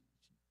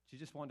she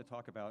just wanted to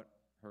talk about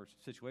her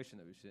situation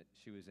that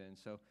she was in.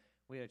 So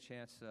we had a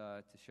chance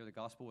to share the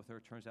gospel with her.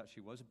 It turns out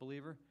she was a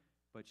believer,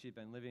 but she'd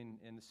been living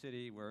in the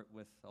city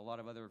with a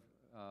lot of other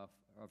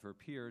of her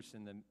peers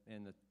in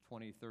the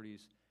 20s,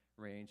 30s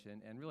range,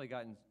 and really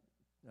gotten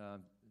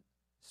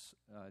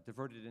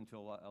diverted into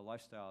a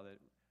lifestyle that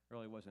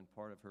really wasn't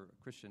part of her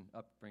Christian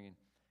upbringing.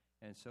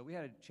 And so we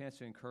had a chance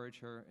to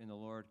encourage her in the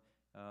Lord,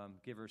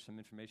 give her some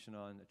information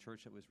on a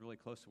church that was really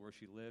close to where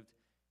she lived,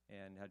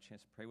 and had a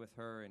chance to pray with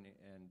her. And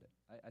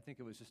I think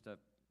it was just a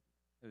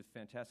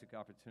fantastic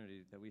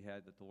opportunity that we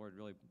had that the Lord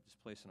really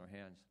just placed in our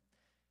hands.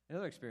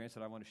 Another experience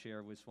that I want to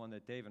share was one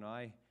that Dave and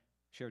I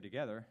shared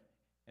together,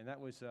 And that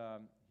was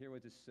here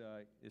with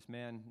this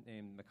man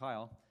named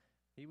Mikhail.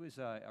 He was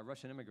a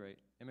Russian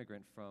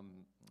immigrant from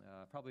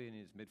probably in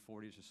his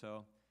mid-40s or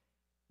so.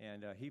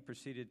 And he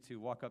proceeded to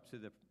walk up to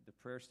the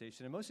prayer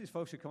station. And most of these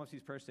folks who come up to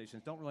these prayer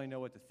stations don't really know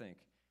what to think.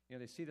 You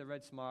know, they see the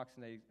red smocks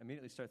and they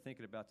immediately start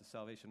thinking about the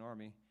Salvation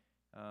Army.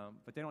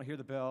 But they don't hear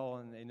the bell,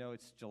 and they know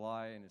it's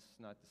July and it's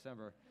not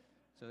December.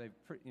 So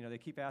they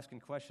keep asking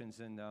questions,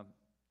 and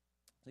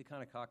he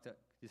kind of cocked up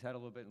his head a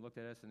little bit and looked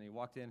at us, and he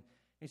walked in.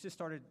 And he just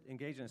started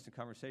engaging us in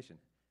conversation.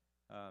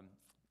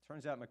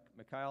 Turns out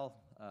Mikhail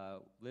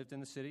lived in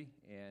the city,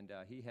 and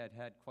he had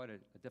quite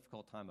a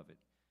difficult time of it.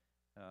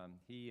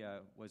 He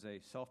was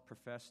a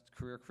self-professed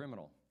career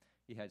criminal.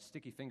 He had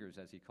sticky fingers,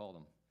 as he called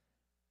them.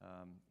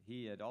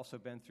 He had also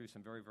been through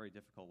some very, very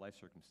difficult life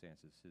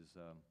circumstances.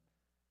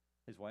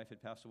 His wife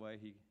had passed away,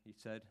 he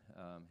said.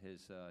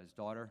 His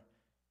daughter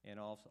and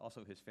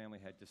also his family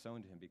had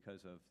disowned him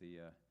because of the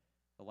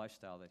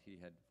lifestyle that he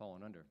had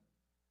fallen under.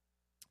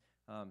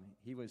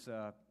 He was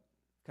kind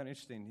of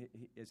interesting.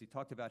 As he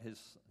talked about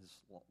his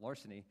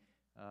larceny,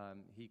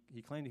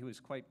 he claimed he was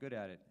quite good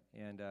at it.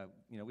 And,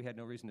 we had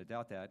no reason to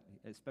doubt that,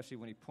 especially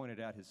when he pointed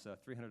out his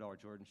 $300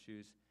 Jordan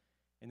shoes.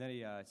 And then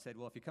he said,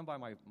 well, if you come by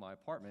my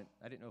apartment,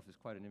 I didn't know if it was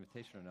quite an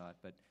invitation or not,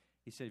 but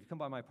he said, if you come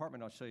by my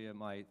apartment, I'll show you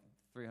my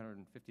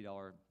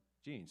 $350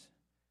 jeans.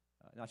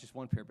 Not just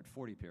one pair, but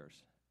 40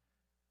 pairs.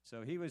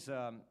 So he was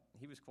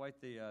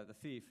quite the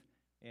thief,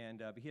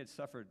 but he had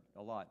suffered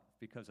a lot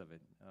because of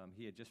it.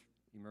 He had just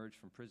emerged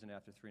from prison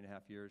after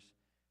 3.5 years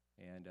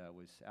and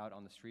was out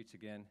on the streets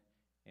again.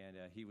 And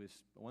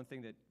one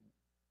thing that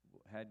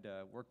had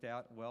worked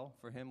out well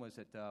for him was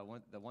that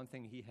the one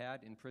thing he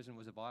had in prison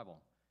was a Bible.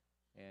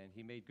 And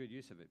he made good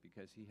use of it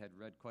because he had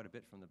read quite a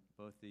bit from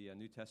both the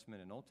New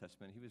Testament and Old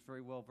Testament. He was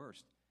very well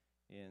versed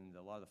in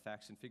a lot of the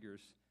facts and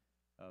figures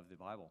of the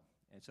Bible.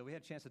 And so we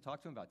had a chance to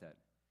talk to him about that.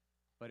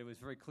 But it was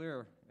very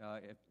clear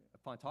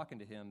upon talking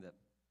to him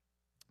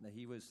that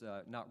he was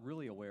not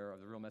really aware of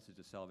the real message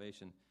of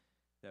salvation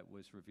that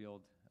was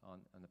revealed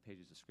on the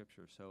pages of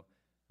Scripture. So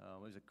it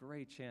was a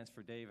great chance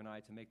for Dave and I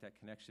to make that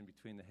connection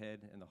between the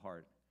head and the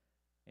heart.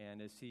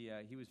 And as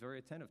he was very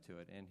attentive to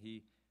it. And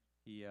he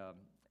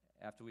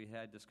after we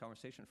had this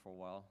conversation for a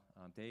while,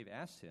 Dave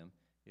asked him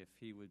if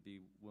he would be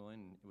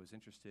willing, was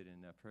interested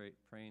in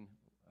praying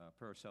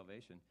prayer of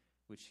salvation,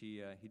 which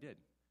he did.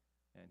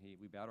 And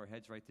we bowed our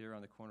heads right there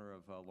on the corner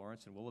of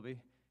Lawrence and Willoughby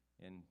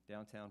in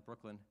downtown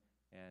Brooklyn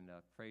and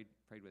prayed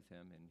with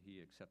him, and he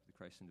accepted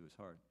Christ into his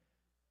heart.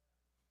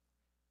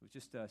 It was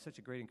just such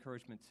a great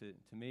encouragement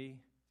to me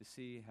to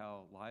see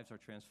how lives are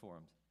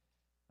transformed.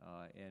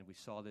 And we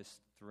saw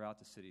this throughout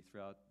the city,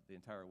 throughout the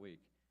entire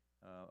week.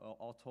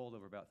 All told,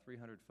 over about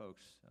 300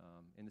 folks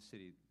in the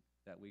city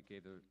that week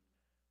gave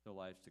their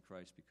lives to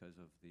Christ because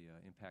of the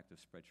impact of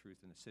Spread Truth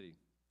in the city.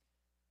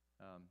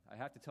 I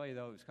have to tell you,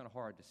 though, it was kind of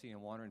hard to see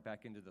him wandering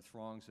back into the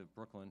throngs of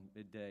Brooklyn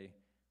midday,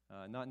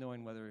 not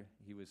knowing whether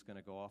he was going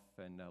to go off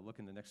and look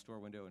in the next door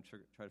window and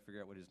try to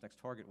figure out what his next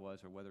target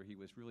was, or whether he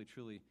was really,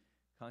 truly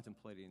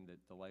contemplating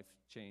the life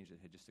change that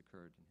had just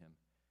occurred in him.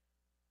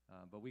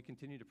 But we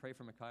continue to pray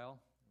for Mikhail.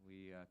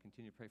 We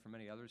continue to pray for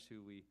many others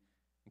who we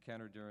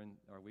encountered during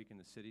our week in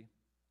the city.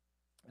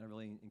 And I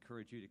really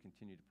encourage you to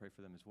continue to pray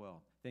for them as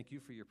well. Thank you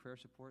for your prayer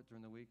support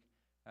during the week.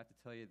 I have to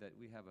tell you that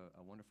we have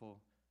a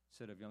wonderful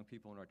set of young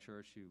people in our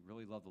church who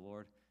really love the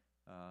Lord.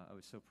 I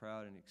was so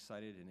proud and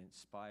excited and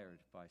inspired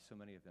by so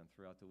many of them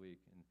throughout the week,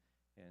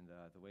 and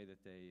the way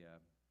that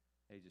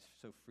they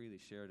just so freely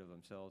shared of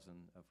themselves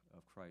and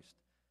of Christ.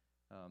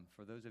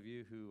 For those of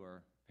you who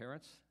are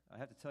parents, I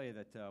have to tell you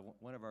that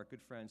one of our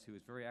good friends who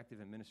is very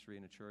active in ministry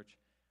in a church,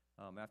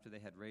 after they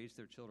had raised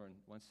their children,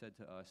 once said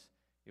to us,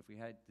 if we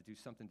had to do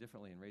something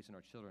differently in raising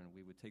our children,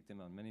 we would take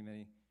them on many,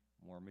 many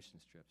more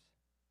missions trips.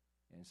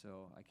 And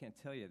so I can't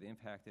tell you the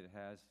impact that it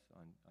has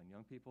on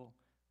young people,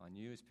 on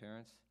you as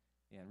parents,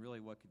 and really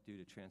what could do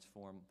to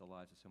transform the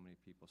lives of so many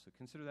people. So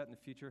consider that in the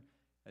future.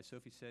 As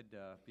Sophie said,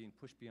 being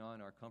pushed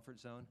beyond our comfort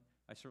zone.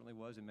 I certainly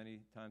was in many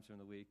times during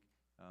the week,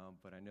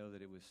 but I know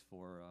that it was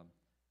for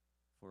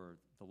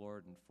the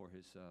Lord and for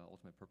His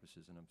ultimate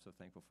purposes, and I'm so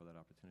thankful for that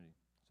opportunity.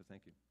 So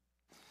thank you.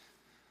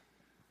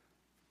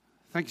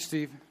 Thank you,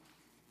 Steve.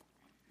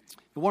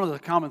 One of the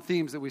common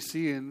themes that we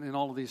see in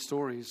all of these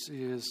stories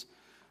is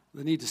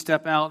the need to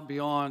step out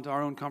beyond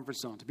our own comfort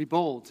zone, to be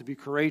bold, to be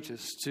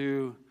courageous,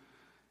 to,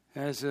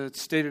 as it's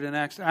stated in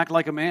Acts, act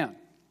like a man.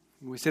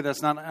 We say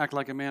that's not act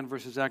like a man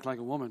versus act like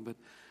a woman, but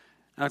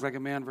act like a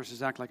man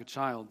versus act like a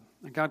child.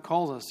 And God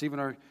calls us, even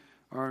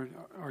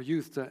our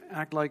youth, to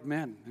act like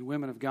men and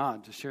women of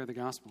God, to share the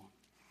gospel.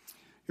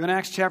 In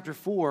Acts chapter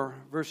 4,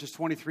 verses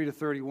 23 to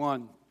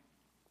 31,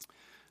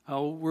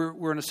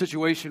 we're in a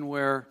situation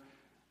where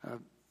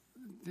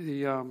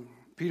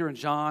Peter and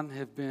John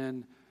have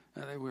been,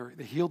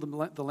 they healed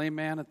the lame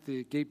man at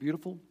the Gate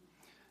Beautiful,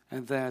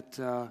 and that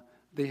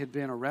they had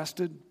been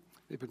arrested.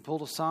 They've been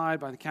pulled aside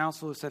by the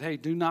council who said, hey,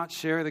 do not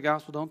share the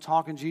gospel. Don't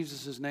talk in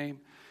Jesus' name.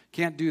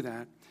 Can't do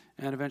that.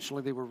 And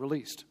eventually they were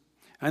released.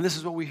 And this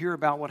is what we hear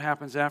about what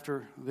happens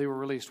after they were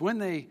released. When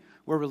they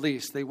were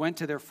released, they went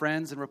to their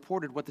friends and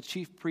reported what the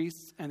chief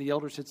priests and the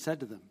elders had said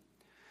to them.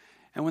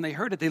 And when they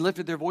heard it, they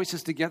lifted their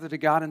voices together to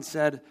God and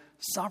said,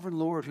 Sovereign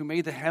Lord, who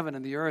made the heaven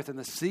and the earth and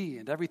the sea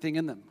and everything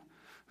in them,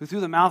 who through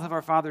the mouth of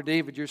our father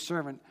David, your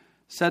servant,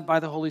 said by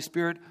the Holy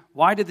Spirit,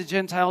 why did the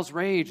Gentiles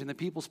rage and the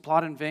peoples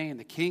plot in vain?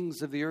 The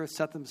kings of the earth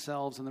set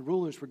themselves, and the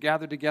rulers were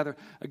gathered together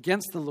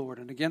against the Lord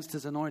and against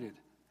his anointed.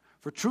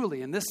 For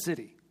truly in this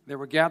city they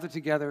were gathered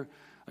together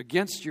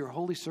against your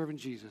holy servant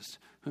Jesus,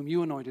 whom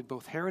you anointed,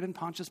 both Herod and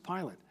Pontius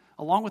Pilate,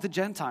 along with the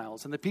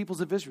Gentiles and the peoples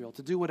of Israel,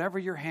 to do whatever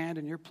your hand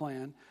and your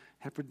plan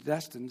had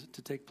predestined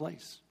to take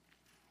place.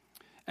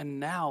 And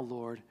now,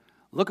 Lord,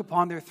 look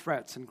upon their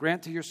threats and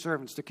grant to your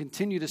servants to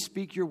continue to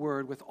speak your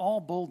word with all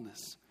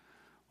boldness,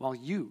 while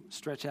you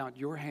stretch out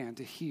your hand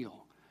to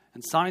heal,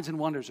 and signs and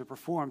wonders are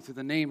performed through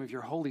the name of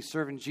your holy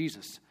servant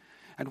Jesus.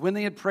 And when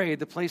they had prayed,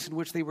 the place in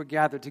which they were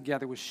gathered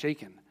together was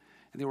shaken,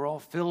 and they were all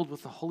filled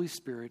with the Holy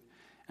Spirit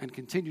and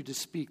continued to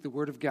speak the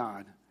word of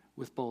God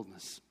with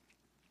boldness.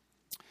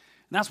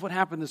 And that's what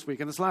happened this week.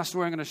 And this last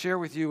story I'm going to share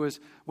with you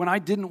is when I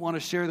didn't want to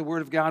share the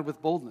word of God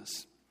with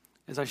boldness.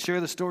 As I share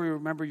the story,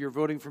 remember you're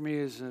voting for me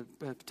as a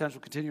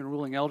potential continuing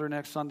ruling elder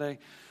next Sunday.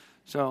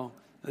 So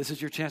this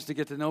is your chance to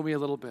get to know me a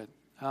little bit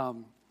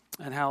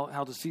and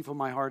how deceitful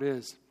my heart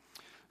is.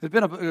 It's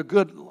been a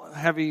good,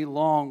 heavy,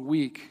 long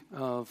week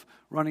of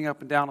running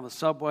up and down on the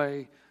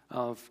subway,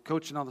 of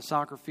coaching on the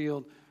soccer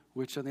field,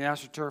 which on the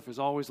AstroTurf is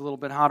always a little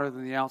bit hotter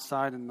than the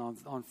outside. And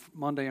on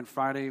Monday and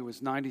Friday, it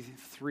was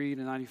 93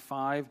 to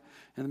 95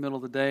 in the middle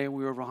of the day.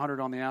 We were over 100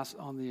 on the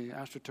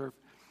AstroTurf.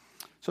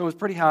 So it was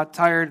pretty hot,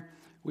 tired.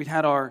 We'd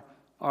had our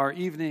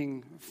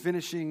evening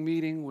finishing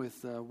meeting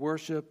with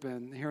worship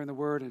and hearing the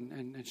word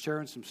and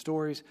sharing some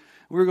stories.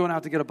 We were going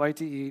out to get a bite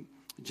to eat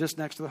just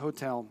next to the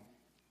hotel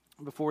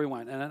before we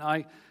went.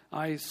 And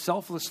I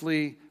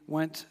selflessly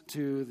went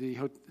to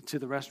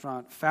the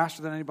restaurant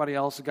faster than anybody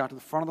else. I got to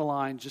the front of the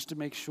line just to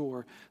make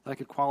sure that I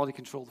could quality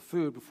control the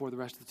food before the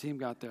rest of the team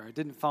got there. I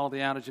didn't follow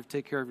the adage of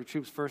take care of your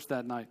troops first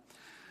that night.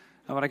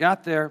 When I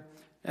got there,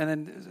 and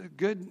then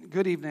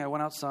good evening, I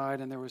went outside,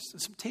 and there was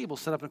some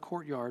tables set up in a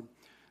courtyard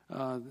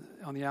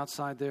on the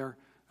outside there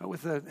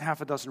with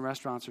half a dozen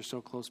restaurants or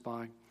so close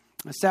by.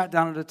 I sat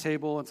down at a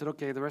table and said,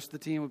 okay, the rest of the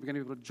team will be going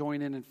to be able to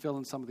join in and fill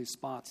in some of these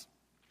spots.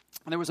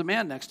 And there was a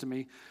man next to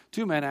me,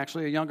 two men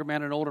actually, a younger man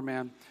and an older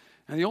man.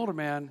 And the older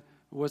man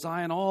was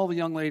eyeing all the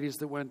young ladies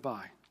that went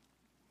by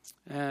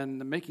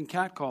and making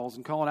catcalls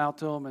and calling out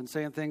to them and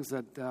saying things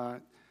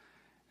that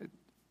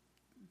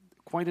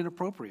quite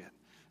inappropriate.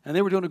 And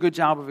they were doing a good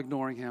job of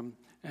ignoring him,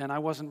 and I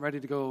wasn't ready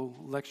to go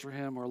lecture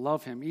him or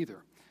love him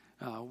either.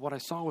 What I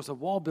saw was a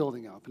wall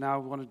building up, and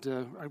I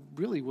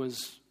really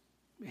was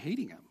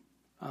hating him.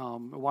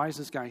 Why is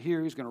this guy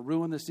here? He's going to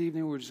ruin this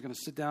evening. We're just going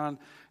to sit down. And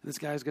this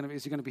guy is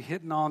he going to be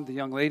hitting on the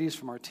young ladies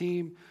from our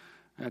team?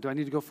 Do I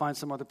need to go find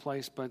some other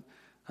place? But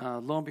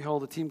lo and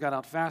behold, the team got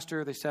out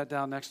faster. They sat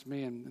down next to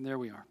me, and there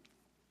we are.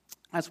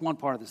 That's one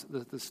part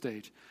of the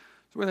stage.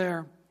 So we're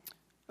there.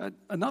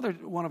 Another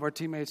one of our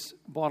teammates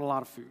bought a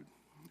lot of food,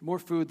 more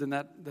food than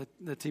that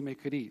teammate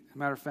could eat. As a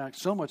matter of fact,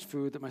 so much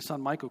food that my son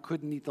Michael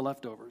couldn't eat the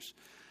leftovers.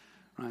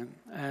 Right?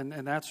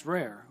 And that's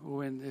rare.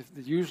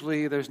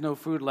 Usually there's no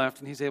food left,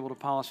 and he's able to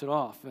polish it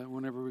off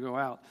whenever we go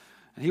out.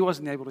 And he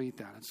wasn't able to eat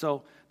that. And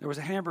so there was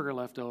a hamburger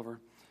left over,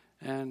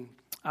 and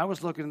I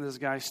was looking at this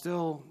guy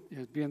still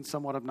being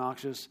somewhat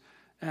obnoxious,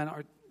 and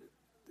our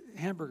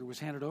hamburger was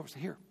handed over. I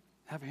said, here,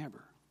 have a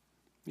hamburger.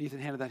 Ethan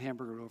handed that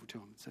hamburger over to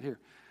him and said, here,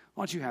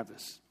 why don't you have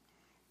this?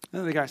 And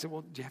then the guy said,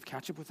 well, do you have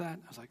ketchup with that?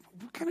 I was like,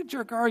 what kind of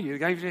jerk are you? The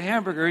guy gives you a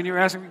hamburger, and you're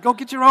asking me, go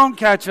get your own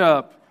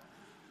ketchup.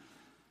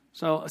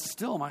 So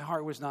still, my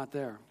heart was not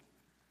there.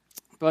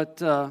 But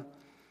the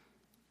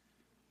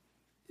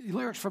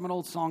lyrics from an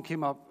old song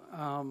came up.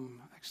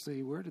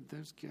 Actually, where did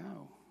those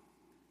go?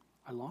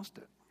 I lost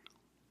it.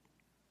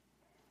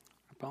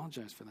 I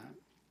apologize for that.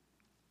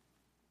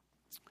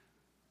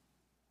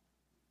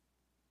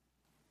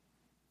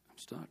 I'm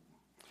stuck.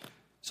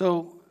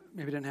 So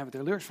maybe I didn't have it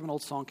there. Lyrics from an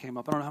old song came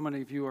up. I don't know how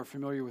many of you are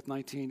familiar with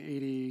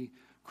 1980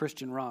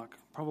 Christian rock.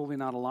 Probably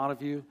not a lot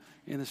of you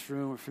in this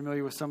room are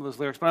familiar with some of those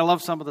lyrics, but I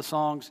love some of the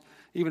songs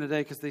even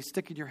today because they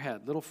stick in your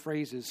head. Little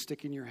phrases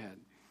stick in your head.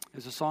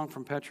 There's a song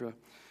from Petra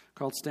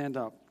called Stand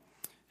Up,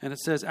 and it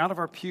says, out of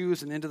our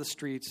pews and into the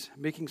streets,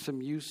 making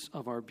some use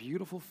of our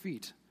beautiful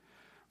feet,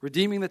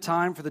 redeeming the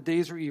time for the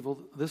days are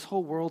evil, this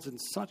whole world's in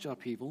such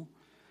upheaval,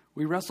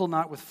 we wrestle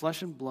not with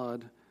flesh and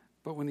blood,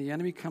 but when the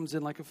enemy comes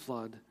in like a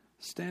flood,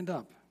 stand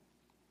up,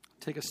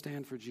 take a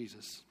stand for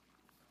Jesus.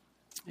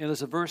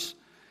 There's a verse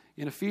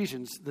in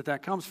Ephesians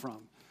that comes from.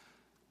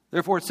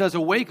 Therefore it says,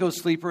 awake, O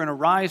sleeper, and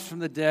arise from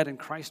the dead, and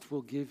Christ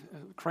will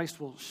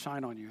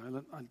shine on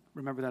you. I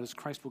remember that as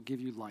Christ will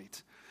give you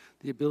light,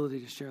 the ability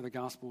to share the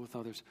gospel with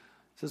others.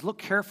 It says, look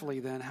carefully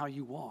then how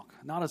you walk,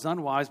 not as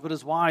unwise, but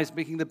as wise,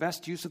 making the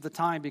best use of the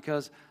time,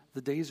 because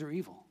the days are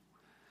evil.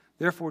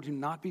 Therefore do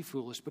not be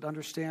foolish, but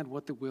understand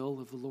what the will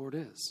of the Lord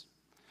is.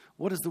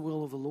 What is the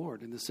will of the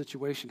Lord in this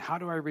situation? How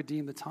do I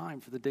redeem the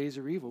time for the days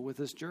are evil with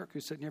this jerk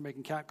who's sitting here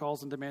making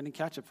catcalls and demanding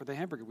ketchup for the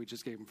hamburger we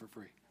just gave him for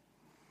free?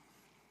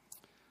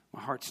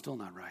 My heart's still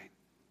not right.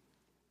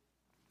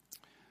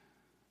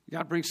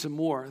 God brings some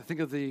more. Think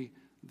of the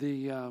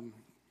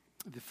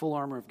full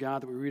armor of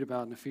God that we read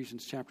about in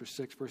Ephesians chapter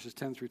 6, verses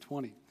 10 through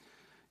 20.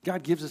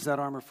 God gives us that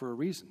armor for a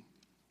reason.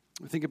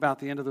 We think about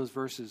the end of those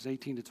verses,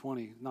 18 to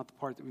 20, not the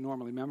part that we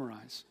normally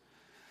memorize.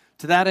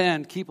 To that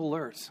end, keep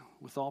alert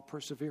with all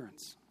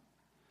perseverance,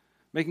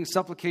 making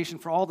supplication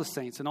for all the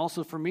saints, and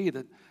also for me,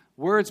 that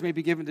words may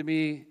be given to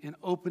me in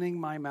opening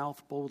my mouth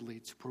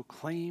boldly to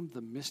proclaim the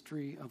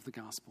mystery of the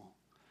gospel,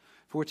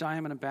 for which I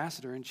am an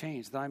ambassador in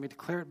chains, that I may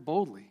declare it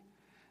boldly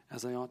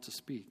as I ought to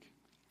speak.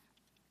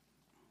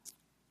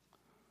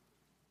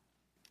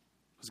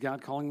 Was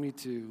God calling me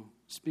to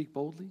speak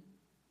boldly?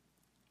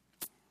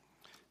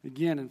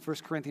 Again, in 1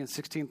 Corinthians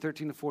 16,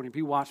 13 to 14,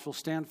 be watchful,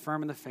 stand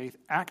firm in the faith,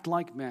 act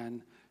like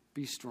men,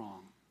 be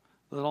strong.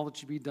 Let all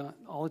that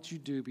you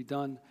do be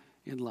done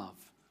in love.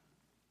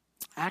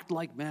 Act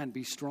like men,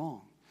 be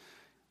strong.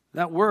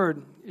 That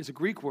word is a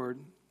Greek word,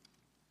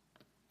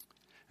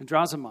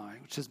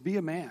 androzomai, which says be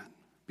a man,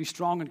 be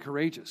strong and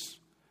courageous.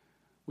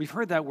 We've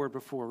heard that word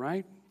before,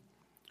 right?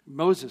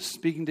 Moses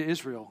speaking to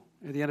Israel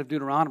at the end of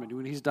Deuteronomy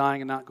when he's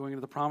dying and not going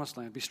into the promised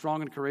land. Be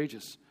strong and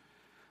courageous.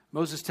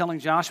 Moses telling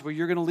Joshua,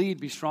 you're going to lead,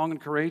 be strong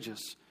and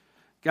courageous.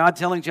 God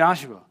telling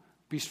Joshua,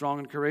 be strong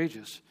and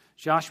courageous.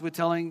 Joshua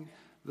telling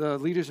the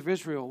leaders of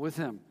Israel with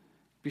him,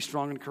 be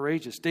strong and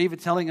courageous. David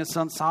telling his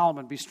son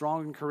Solomon, be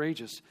strong and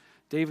courageous.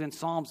 David in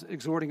Psalms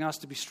exhorting us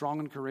to be strong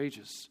and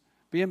courageous.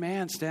 Be a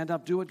man, stand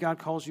up, do what God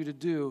calls you to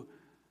do,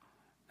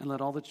 and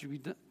let all that you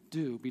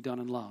do be done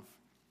in love.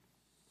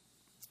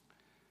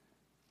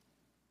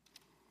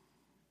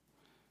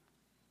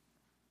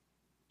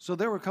 So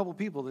there were a couple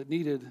people that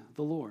needed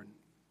the Lord.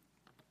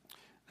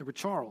 There were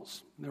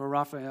Charles, and there were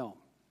Raphael.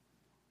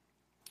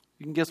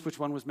 You can guess which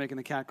one was making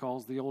the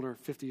catcalls, the older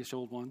 50-ish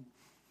old one.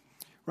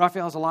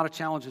 Raphael has a lot of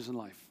challenges in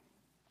life.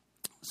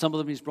 Some of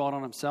them he's brought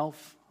on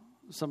himself.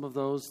 Some of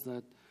those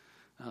that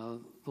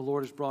the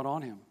Lord has brought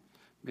on him,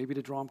 maybe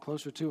to draw him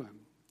closer to him.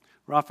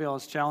 Raphael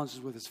has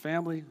challenges with his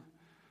family,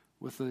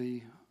 with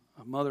the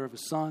mother of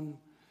his son,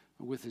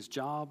 with his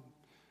job,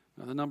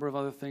 a number of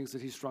other things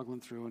that he's struggling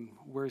through. And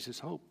where's his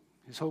hope?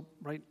 His hope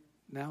right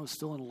now is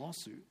still in a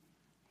lawsuit.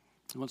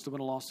 He wants to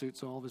win a lawsuit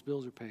so all of his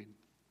bills are paid.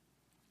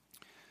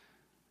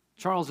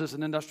 Charles is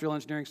an industrial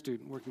engineering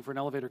student working for an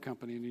elevator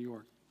company in New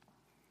York.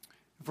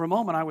 For a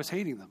moment, I was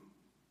hating them.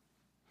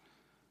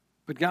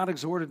 But God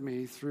exhorted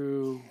me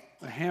through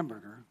a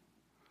hamburger,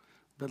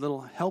 that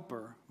little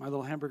helper, my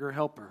little hamburger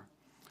helper,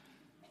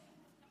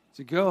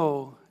 to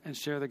go and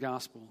share the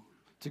gospel,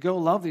 to go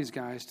love these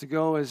guys, to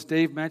go, as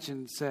Dave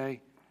mentioned, say,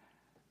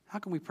 how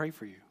can we pray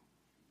for you?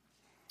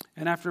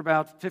 And after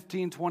about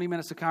 15, 20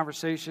 minutes of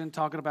conversation,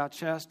 talking about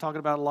chess, talking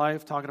about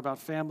life, talking about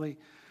family,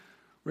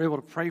 we're able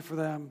to pray for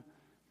them,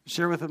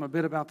 share with them a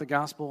bit about the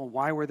gospel and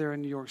why we're there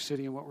in New York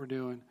City and what we're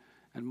doing.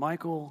 And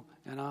Michael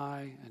and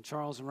I and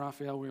Charles and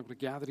Raphael were able to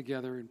gather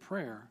together in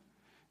prayer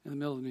in the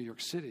middle of New York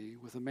City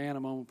with a man a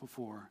moment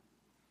before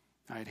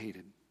I had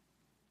hated.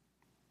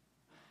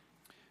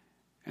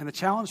 And the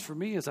challenge for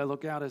me as I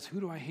look out is, who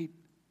do I hate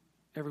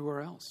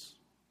everywhere else?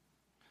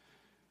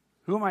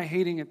 Who am I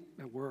hating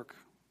at work?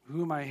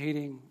 Who am I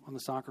hating on the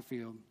soccer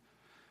field?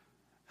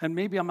 And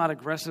maybe I'm not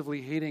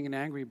aggressively hating and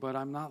angry, but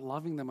I'm not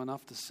loving them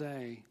enough to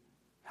say,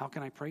 how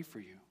can I pray for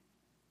you?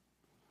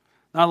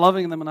 Not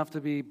loving them enough to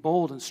be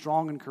bold and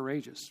strong and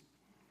courageous.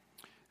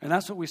 And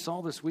that's what we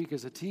saw this week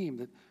as a team,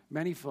 that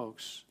many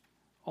folks,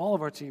 all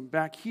of our team,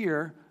 back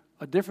here,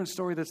 a different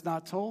story that's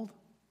not told.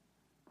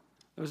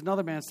 There was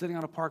another man sitting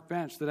on a park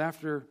bench that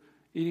after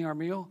eating our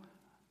meal,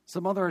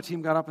 some other our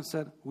team got up and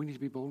said, we need to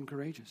be bold and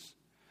courageous.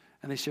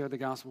 And they shared the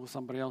gospel with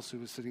somebody else who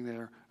was sitting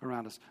there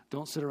around us.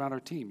 Don't sit around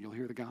our team, you'll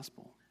hear the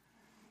gospel.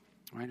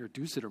 Right? Or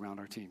do sit around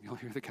our team, you'll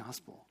hear the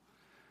gospel.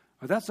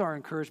 But that's our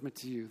encouragement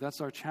to you.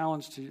 That's our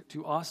challenge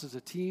to us as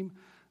a team.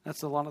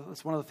 That's one of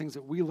the things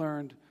that we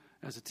learned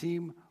as a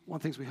team. One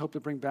of the things we hope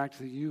to bring back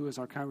to you as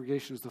our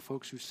congregation is the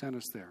folks who sent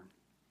us there.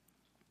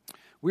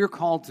 We are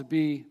called to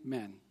be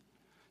men,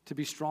 to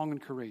be strong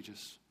and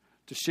courageous,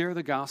 to share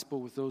the gospel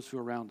with those who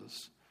are around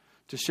us,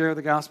 to share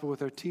the gospel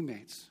with our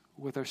teammates,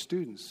 with our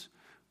students,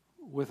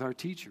 with our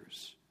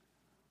teachers,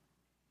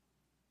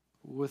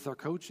 with our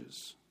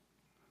coaches,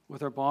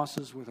 with our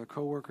bosses, with our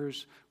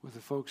coworkers, with the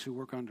folks who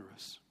work under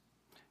us.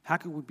 How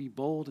can we be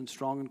bold and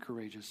strong and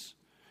courageous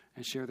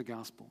and share the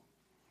gospel?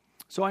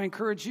 So I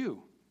encourage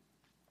you,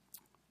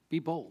 be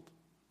bold,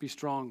 be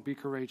strong, be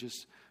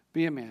courageous,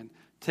 be a man.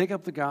 Take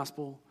up the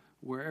gospel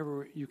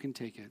wherever you can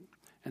take it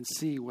and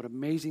see what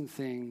amazing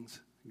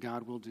things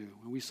God will do.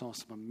 And we saw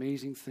some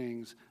amazing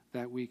things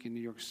that week in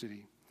New York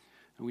City.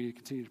 And we need to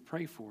continue to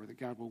pray for that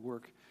God will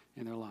work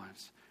in their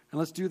lives. And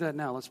let's do that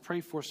now. Let's pray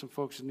for some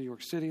folks in New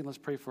York City, and let's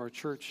pray for our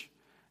church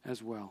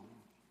as well.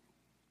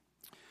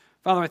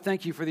 Father, I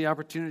thank you for the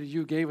opportunity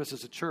you gave us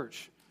as a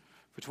church,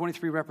 for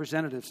 23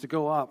 representatives to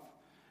go up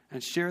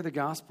and share the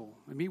gospel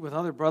and meet with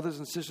other brothers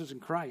and sisters in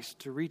Christ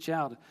to reach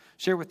out,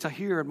 share with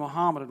Tahir and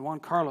Mohammed and Juan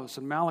Carlos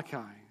and Malachi,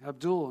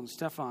 Abdul and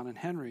Stefan and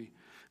Henry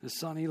and his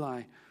son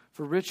Eli,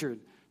 for Richard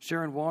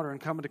sharing water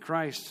and coming to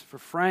Christ, for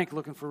Frank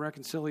looking for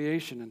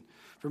reconciliation, and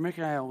for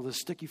Mikhail with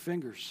his sticky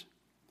fingers.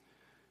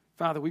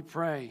 Father, we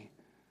pray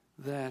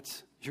that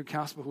your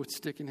gospel would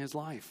stick in his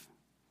life.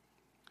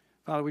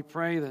 Father, we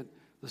pray that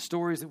the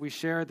stories that we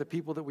shared, the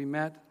people that we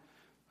met,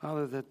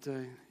 Father,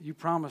 that you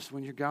promised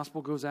when your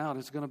gospel goes out,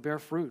 it's going to bear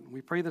fruit.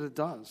 We pray that it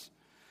does.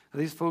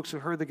 These folks who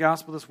heard the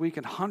gospel this week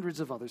and hundreds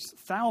of others,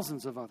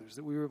 thousands of others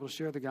that we were able to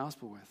share the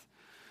gospel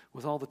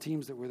with all the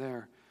teams that were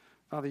there.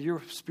 Father,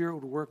 your Spirit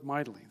would work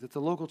mightily, that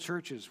the local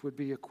churches would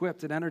be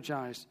equipped and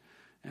energized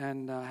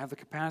and have the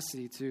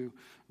capacity to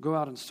go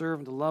out and serve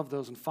and to love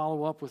those and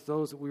follow up with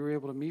those that we were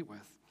able to meet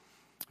with.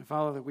 And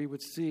Father, that we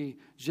would see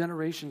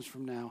generations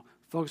from now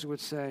folks who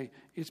would say,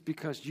 it's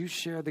because you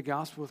shared the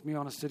gospel with me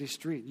on a city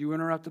street. You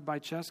interrupted my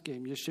chess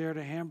game. You shared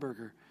a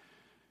hamburger.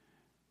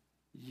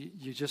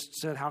 You just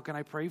said, how can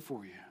I pray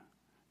for you?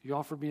 You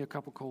offered me a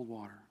cup of cold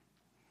water.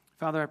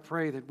 Father, I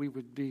pray that we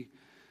would be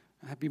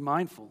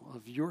mindful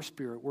of your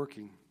Spirit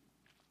working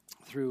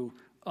through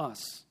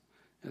us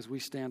as we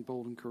stand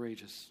bold and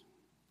courageous.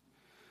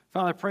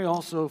 Father, I pray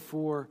also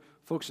for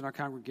folks in our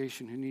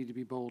congregation who need to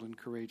be bold and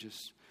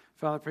courageous.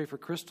 Father, I pray for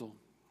Crystal.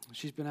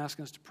 She's been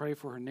asking us to pray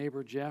for her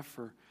neighbor, Jeff,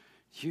 for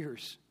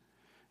years,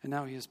 and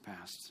now he has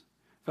passed.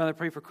 Father, I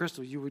pray for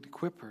Crystal, you would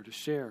equip her to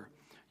share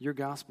your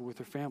gospel with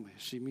her family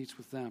as she meets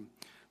with them,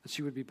 that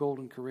she would be bold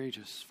and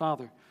courageous.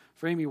 Father,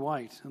 for Amy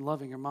White and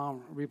loving her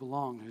mom, Reba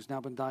Long, who's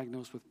now been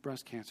diagnosed with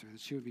breast cancer,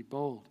 that she would be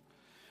bold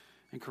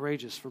and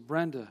courageous. For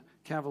Brenda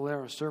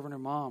Cavallera, serving her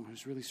mom,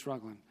 who's really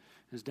struggling,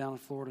 is down in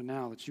Florida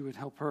now, that you would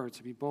help her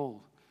to be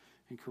bold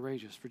and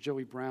courageous. For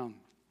Joey Brown,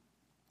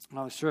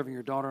 Father, serving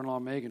your daughter-in-law,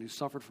 Megan, who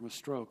suffered from a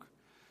stroke.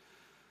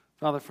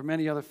 Father, for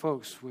many other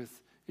folks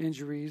with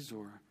injuries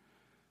or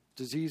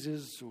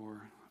diseases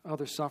or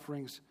other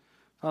sufferings,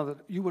 Father,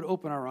 that you would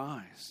open our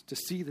eyes to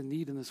see the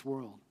need in this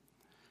world,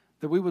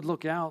 that we would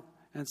look out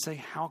and say,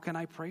 how can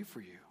I pray for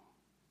you?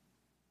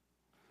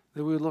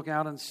 That we would look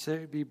out and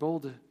say, be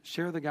bold to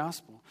share the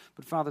gospel,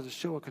 but Father, to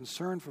show a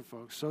concern for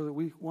folks so that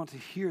we want to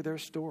hear their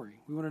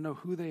story. We want to know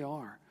who they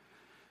are,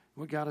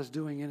 what God is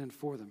doing in and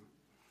for them.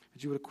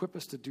 That you would equip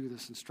us to do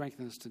this and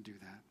strengthen us to do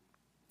that.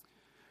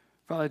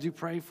 Father, I do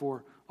pray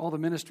for all the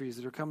ministries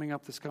that are coming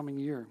up this coming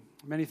year.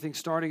 Many things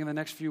starting in the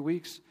next few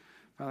weeks.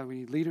 Father, we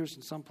need leaders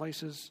in some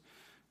places.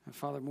 And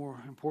Father,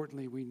 more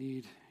importantly, we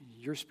need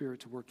your Spirit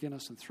to work in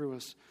us and through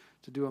us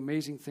to do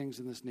amazing things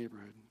in this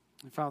neighborhood.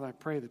 And Father, I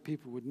pray that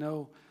people would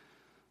know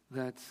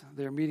that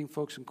they are meeting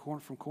folks from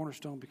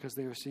Cornerstone because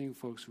they are seeing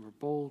folks who are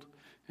bold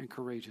and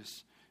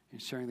courageous in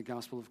sharing the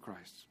gospel of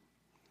Christ.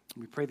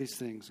 And we pray these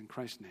things in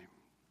Christ's name.